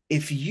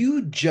 if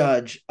you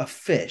judge a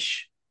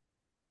fish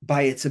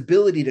by its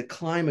ability to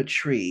climb a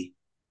tree,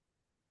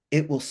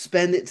 it will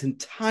spend its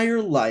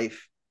entire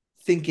life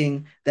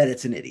thinking that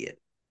it's an idiot.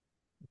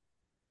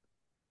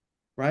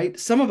 Right?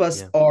 Some of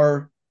us Yeah.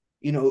 are,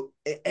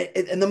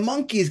 and the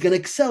monkey is going to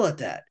excel at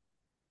that.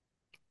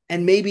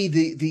 And maybe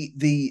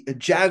the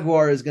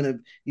jaguar is going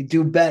to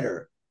do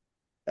better.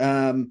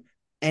 And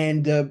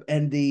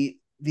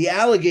the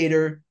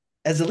alligator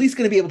is at least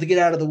going to be able to get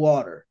out of the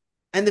water.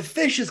 And the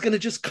fish is going to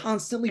just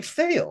constantly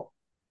fail.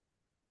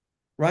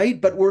 Right?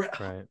 But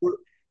Right. we're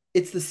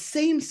it's the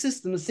same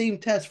system, the same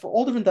test for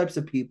all different types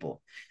of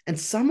people. And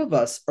some of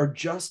us are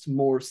just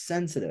more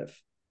sensitive.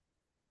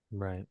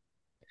 Right.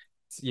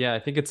 Yeah, I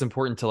think it's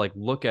important to like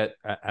look at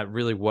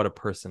really what a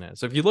person is.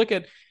 So if you look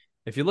at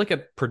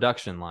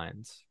production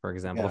lines, for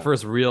example, the Yeah.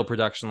 first real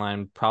production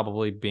line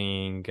probably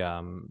being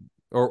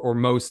or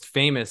most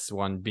famous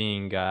one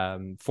being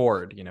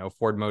Ford,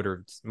 Ford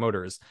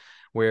Motors,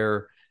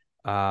 where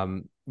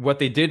what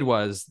they did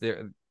was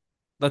there.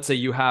 Let's say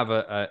you have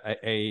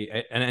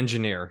an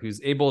engineer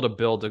who's able to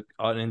build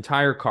an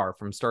entire car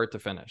from start to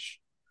finish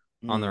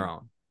on their Mm,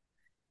 own,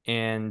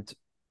 and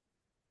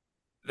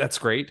that's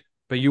great.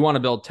 But you want to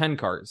build 10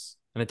 cars,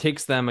 and it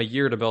takes them a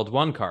year to build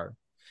one car.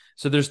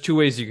 So there's two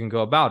ways you can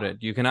go about it.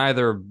 You can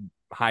either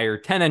hire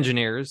 10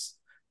 engineers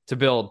to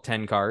build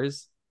 10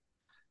 cars,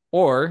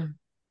 or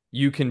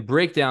you can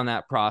break down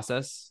that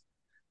process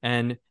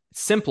and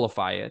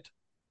simplify it,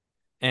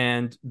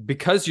 and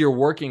because you're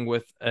working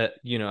with a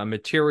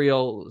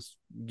material,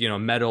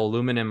 metal,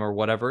 aluminum, or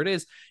whatever it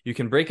is, you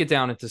can break it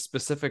down into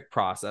specific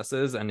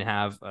processes and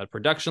have a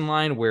production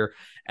line where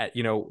at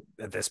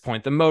this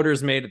point the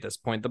motor's made, at this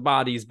point the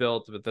body's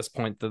built, at this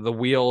point the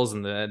wheels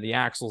and the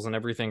axles and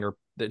everything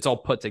it's all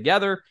put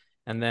together,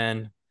 and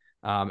then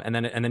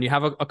you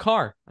have a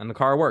car, and the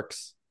car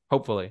works,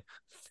 hopefully.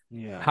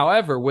 yeah.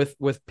 However,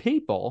 with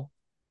people,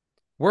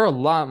 we're a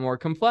lot more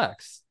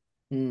complex.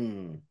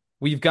 Mm.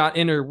 We've got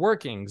inner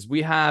workings.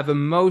 We have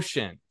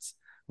emotions.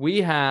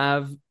 We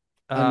have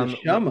A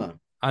neshama.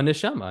 a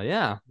neshama.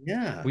 Yeah.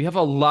 Yeah. We have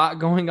a lot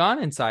going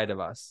on inside of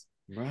us.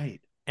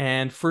 Right.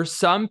 And for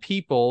some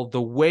people,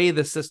 the way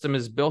the system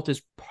is built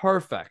is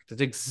perfect. It's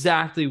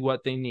exactly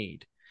what they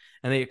need.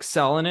 And they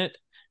excel in it,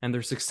 and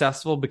they're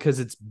successful because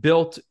it's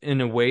built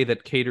in a way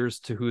that caters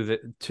to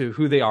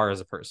who they are as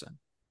a person.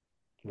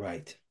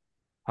 Right.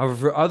 However,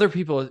 for other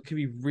people, it can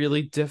be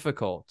really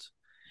difficult.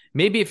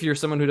 Maybe if you're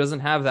someone who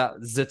doesn't have that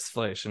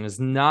Sitzfleisch and is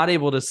not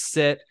able to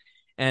sit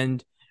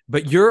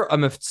but you're a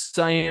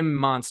Messiah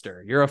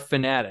monster. You're a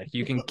fanatic.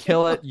 You can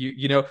kill it. I You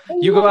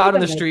go love out on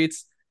the that.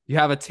 streets, you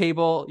have a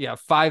table, you have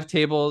 5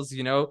 tables,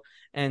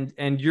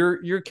 and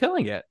you're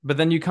killing it. But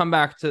then you come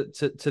back to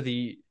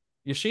the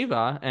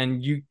yeshiva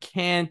and you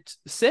can't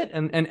sit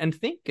and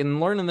think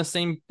and learn in the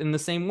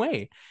same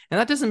way. And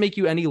that doesn't make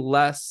you any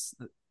less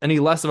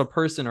of a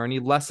person or any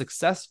less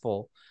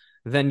successful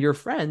than your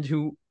friend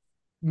who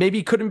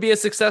maybe couldn't be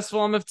as successful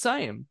on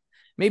Miftzayim.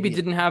 Maybe Yeah.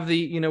 didn't have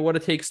the what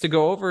it takes to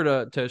go over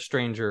to a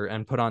stranger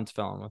and put on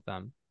tefillin with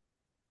them.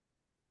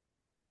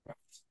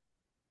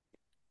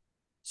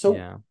 So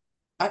Yeah.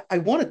 I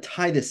want to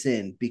tie this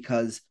in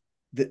because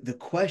the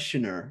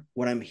questioner,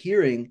 what I'm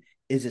hearing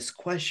is this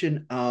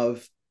question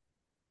of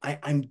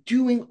I'm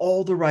doing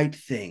all the right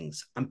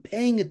things. I'm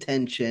paying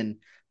attention.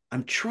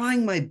 I'm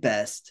trying my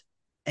best,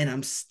 and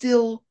I'm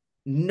still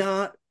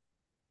not,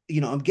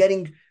 I'm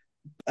getting,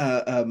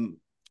 uh, um,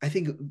 I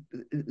think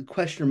the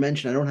questioner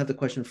mentioned, I don't have the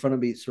question in front of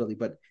me, Sruli,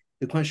 but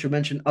the questioner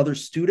mentioned other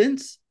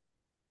students.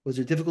 Was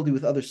there difficulty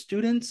with other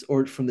students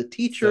or from the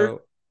teacher?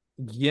 So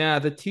yeah,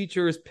 the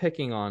teacher is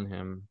picking on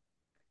him.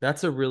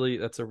 That's a really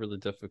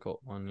difficult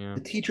one. Yeah.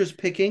 The teacher's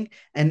picking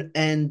and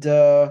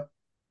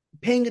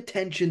paying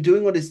attention,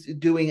 doing what he's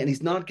doing, and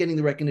he's not getting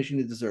the recognition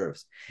he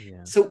deserves.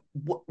 Yeah. So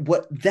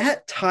what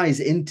that ties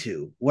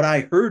into, what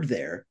I heard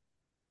there,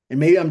 and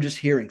maybe I'm just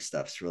hearing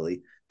stuffs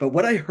really, but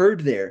what I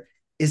heard there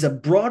is a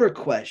broader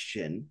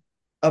question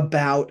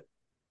about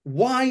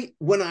why,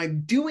 when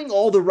I'm doing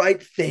all the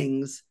right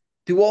things,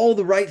 do all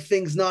the right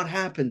things not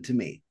happen to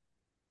me?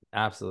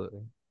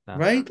 Absolutely. Yeah.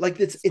 Right? Like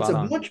it's Spot a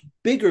on. much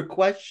bigger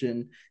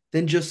question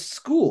than just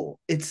school.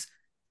 It's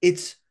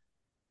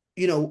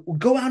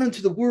go out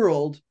into the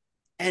world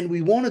and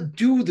we want to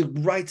do the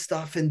right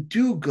stuff and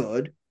do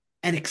good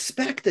and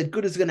expect that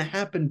good is going to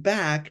happen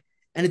back.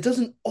 And it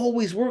doesn't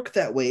always work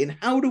that way. And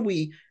how do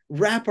we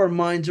wrap our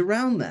minds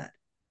around that?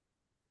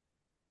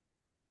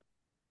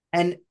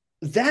 And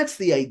that's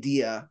the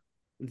idea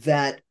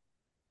that,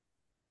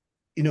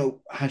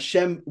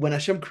 when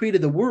Hashem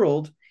created the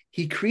world,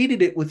 he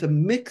created it with a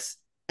mix,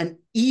 an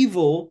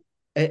evil,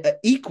 a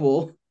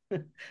equal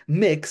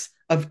mix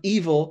of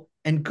evil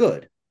and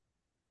good.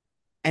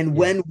 And Yeah.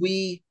 when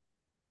we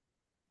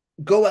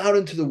go out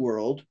into the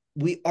world,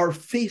 we are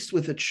faced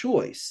with a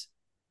choice,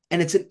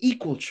 and it's an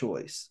equal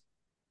choice.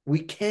 We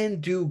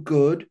can do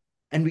good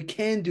and we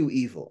can do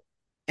evil.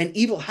 And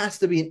evil has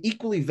to be an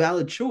equally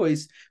valid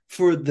choice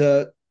for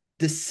the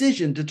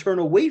decision to turn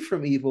away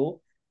from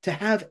evil to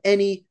have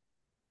any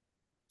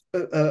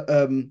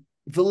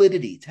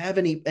validity, to have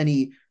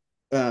any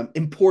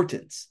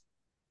importance.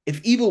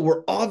 If evil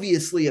were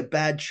obviously a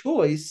bad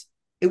choice,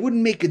 it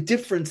wouldn't make a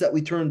difference that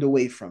we turned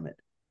away from it.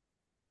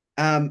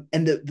 And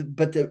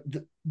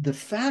the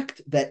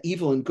fact that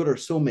evil and good are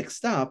so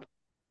mixed up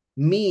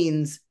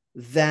means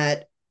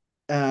that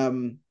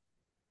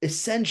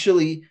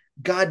essentially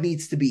God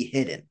needs to be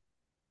hidden,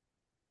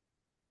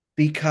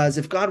 because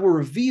if God were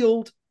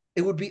revealed,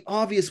 it would be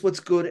obvious what's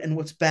good and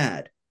what's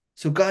bad.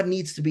 So God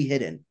needs to be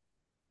hidden.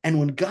 And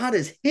when God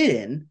is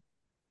hidden,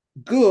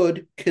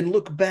 good can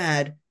look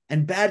bad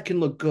and bad can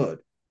look good.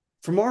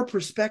 From our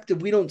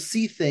perspective, we don't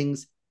see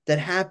things that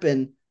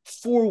happen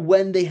for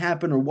when they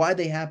happen or why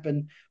they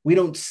happen. We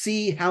don't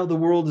see how the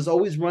world is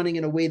always running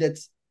in a way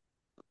that's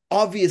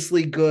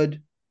obviously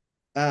good.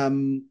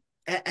 And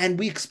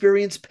we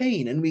experience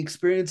pain and we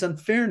experience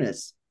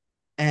unfairness.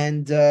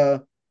 And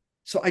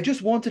so I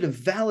just wanted to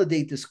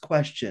validate this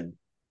question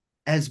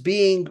as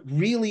being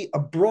really a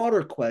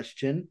broader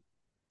question,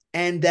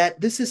 and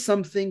that this is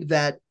something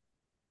that,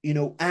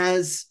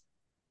 as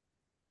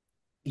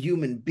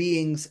human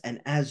beings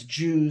and as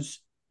Jews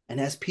and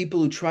as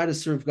people who try to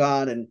serve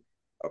God and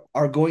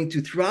are going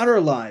to, throughout our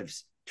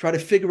lives, try to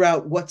figure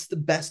out what's the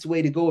best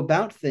way to go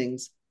about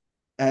things,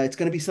 it's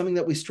going to be something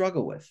that we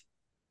struggle with.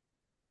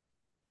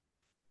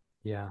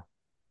 Yeah.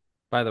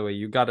 By the way,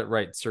 you got it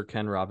right, Sir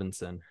Ken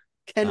Robinson.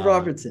 Ken Um,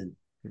 Robertson.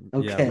 yeah,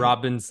 Okay.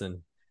 Robinson.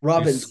 Do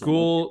Robinson. Okay.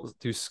 school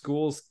do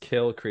schools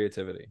kill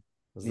creativity?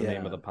 Was the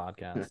name of Yeah. the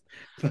podcast.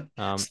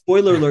 Um,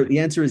 Spoiler alert, the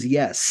answer is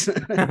yes.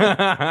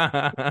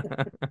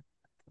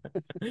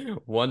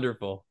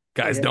 wonderful.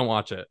 Guys, Yeah, don't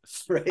watch it.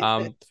 right.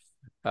 Um,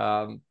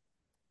 um,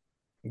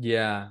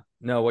 yeah.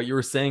 No, what you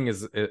were saying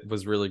it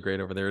was really great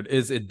over there.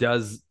 It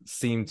does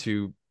seem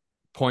to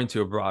point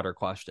to a broader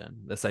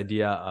question. This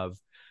idea of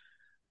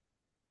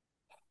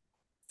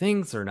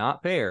things are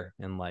not fair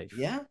in life.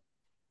 Yeah.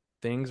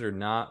 Things are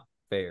not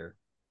fair.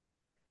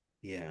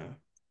 Yeah.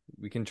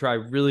 We can try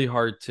really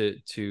hard to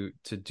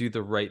do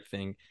the right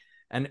thing,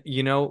 and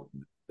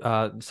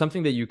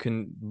something that you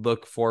can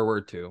look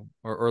forward to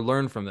or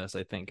learn from this,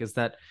 I think, is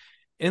that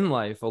in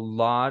life a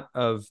lot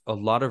of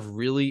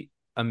really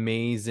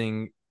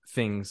amazing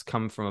things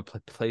come from a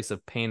place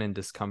of pain and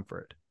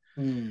discomfort.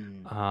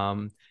 Hmm.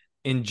 um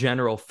in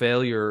general,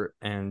 failure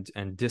and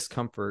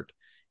discomfort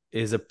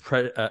is a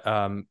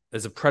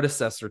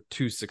predecessor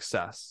to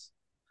success.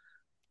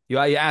 You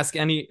ask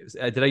any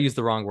did I use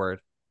the wrong word?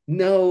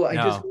 No, I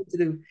just No. wanted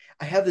to.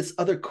 I have this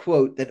other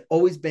quote that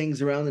always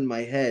bangs around in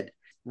my head.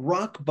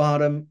 Rock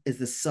bottom is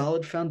the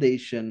solid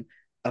foundation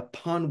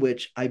upon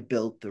which I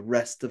built the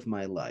rest of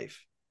my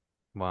life.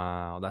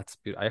 Wow, that's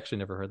beautiful. I actually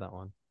never heard that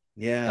one.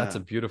 That's a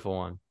Yeah. beautiful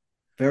one.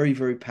 Very,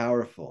 very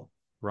powerful.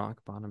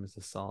 Rock bottom is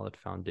a solid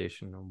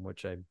foundation on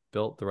which I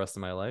built the rest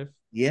of my life.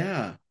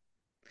 Yeah.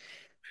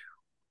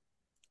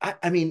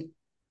 I mean,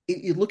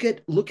 you look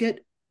at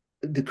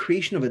the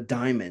creation of a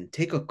diamond.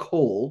 Take a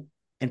coal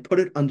and put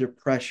it under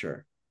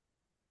pressure,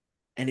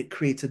 and it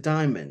creates a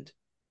diamond.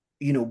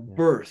 Yeah.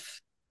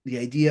 Birth, the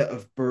idea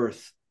of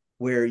birth,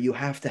 where you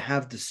have to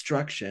have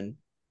destruction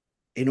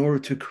in order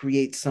to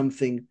create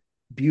something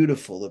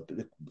beautiful,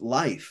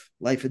 life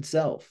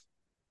itself,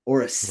 or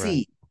a Right.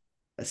 seed.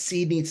 A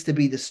seed needs to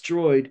be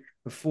destroyed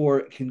before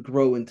it can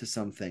grow into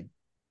something.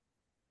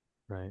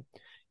 Right.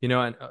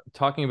 And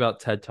talking about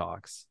TED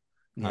Talks,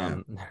 Yeah.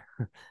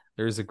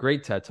 there's a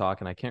great TED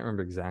Talk, and I can't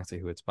remember exactly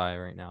who it's by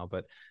right now,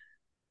 but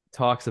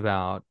talks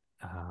about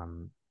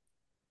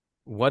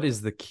what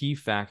is the key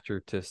factor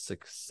to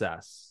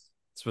success.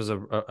 This was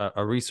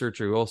a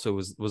researcher who also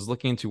was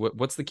looking into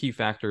what's the key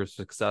factor of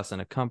success in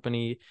a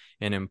company,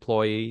 in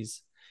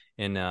employees,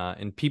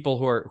 in people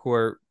who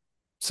are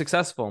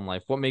successful in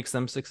life. What makes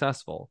them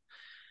successful?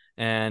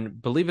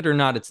 And believe it or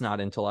not, it's not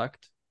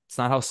intellect. It's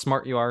not how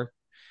smart you are.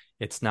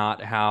 It's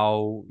not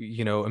how,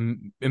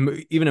 even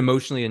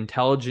emotionally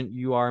intelligent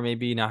you are,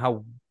 maybe not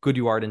how good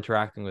you are at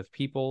interacting with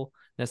people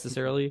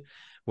necessarily.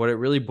 What it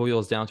really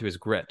boils down to is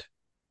grit.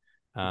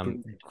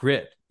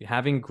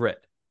 Having grit.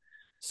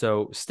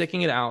 So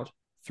sticking it out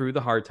through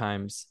the hard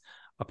times,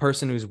 a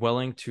person who's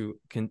willing to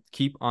can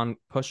keep on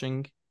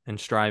pushing and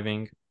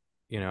striving,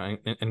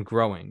 and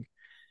growing,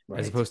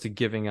 as Right. opposed to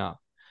giving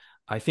up.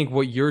 I think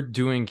what you're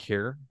doing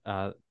here,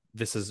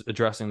 this is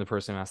addressing the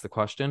person who asked the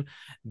question,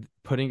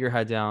 putting your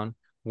head down,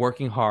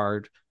 working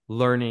hard,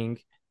 learning,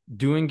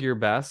 doing your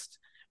best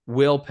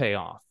will pay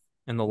off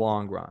in the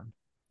long run.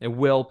 It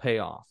will pay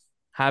off.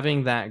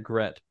 Having that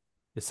grit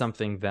is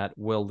something that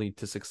will lead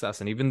to success.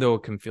 And even though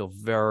it can feel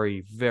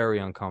very, very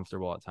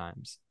uncomfortable at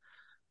times,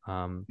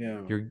 Yeah.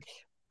 you're,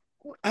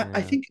 I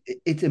yeah, think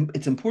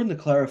it's important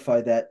to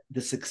clarify that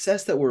the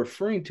success that we're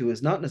referring to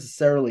is not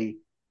necessarily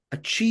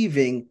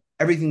achieving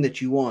everything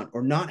that you want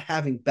or not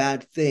having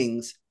bad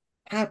things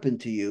happen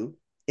to you.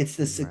 It's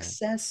the right,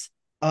 success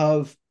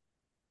of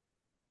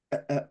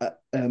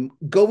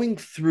going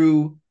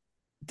through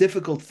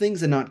difficult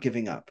things and not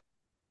giving up.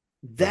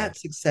 right. That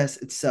success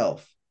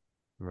itself.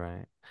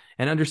 Right.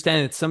 And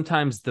understand that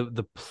sometimes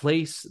the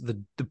place,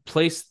 the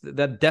place,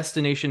 that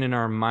destination in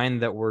our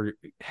mind that we're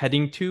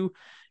heading to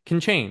can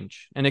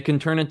change, and it can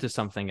turn into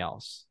something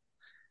else.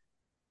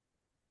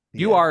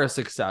 You Yeah. are a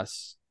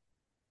success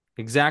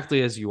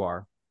exactly as you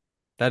are.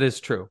 That is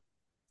true.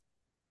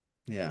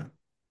 Yeah.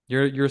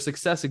 You're a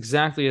success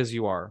exactly as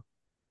you are.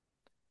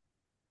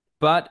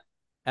 But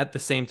at the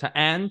same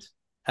time,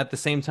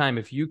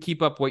 if you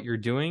keep up what you're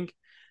doing,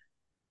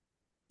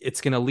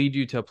 it's going to lead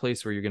you to a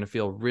place where you're going to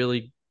feel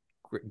really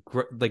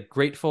like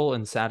grateful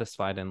and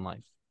satisfied in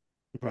life.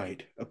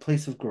 Right. A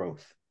place of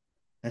growth.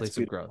 That's Place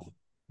of growth.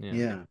 beautiful.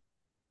 Yeah. Yeah.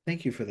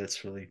 Thank you for that,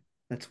 Sruli.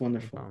 That's No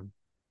wonderful. problem.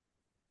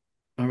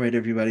 All right,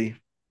 everybody.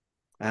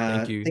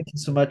 Thank you. Thank you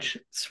so much,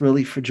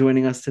 Sruli, for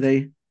joining us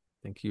today.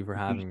 Thank you for Huge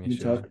having me, Team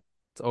Talk. Shua.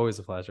 It's always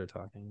a pleasure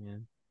talking. Yeah.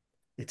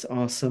 It's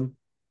awesome.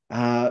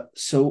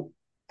 So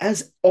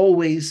as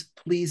always,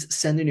 please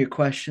send in your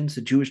questions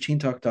to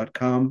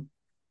jewishteentalk.com.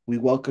 We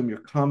welcome your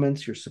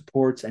comments, your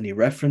supports, any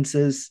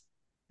references,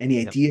 any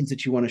Yep. ideas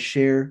that you want to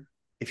share.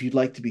 If you'd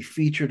like to be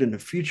featured in a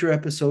future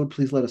episode,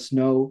 please let us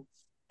know.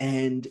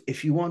 And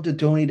if you want to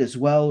donate as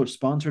well or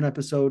sponsor an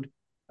episode,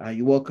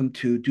 you're welcome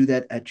to do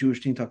that at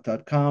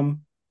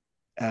jewishteentalk.com.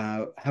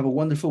 Have a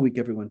wonderful week,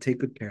 everyone. Take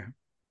good care.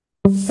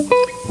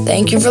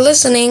 Thank you for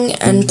listening,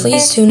 and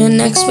please tune in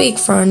next week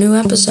for our new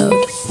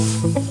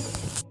episode.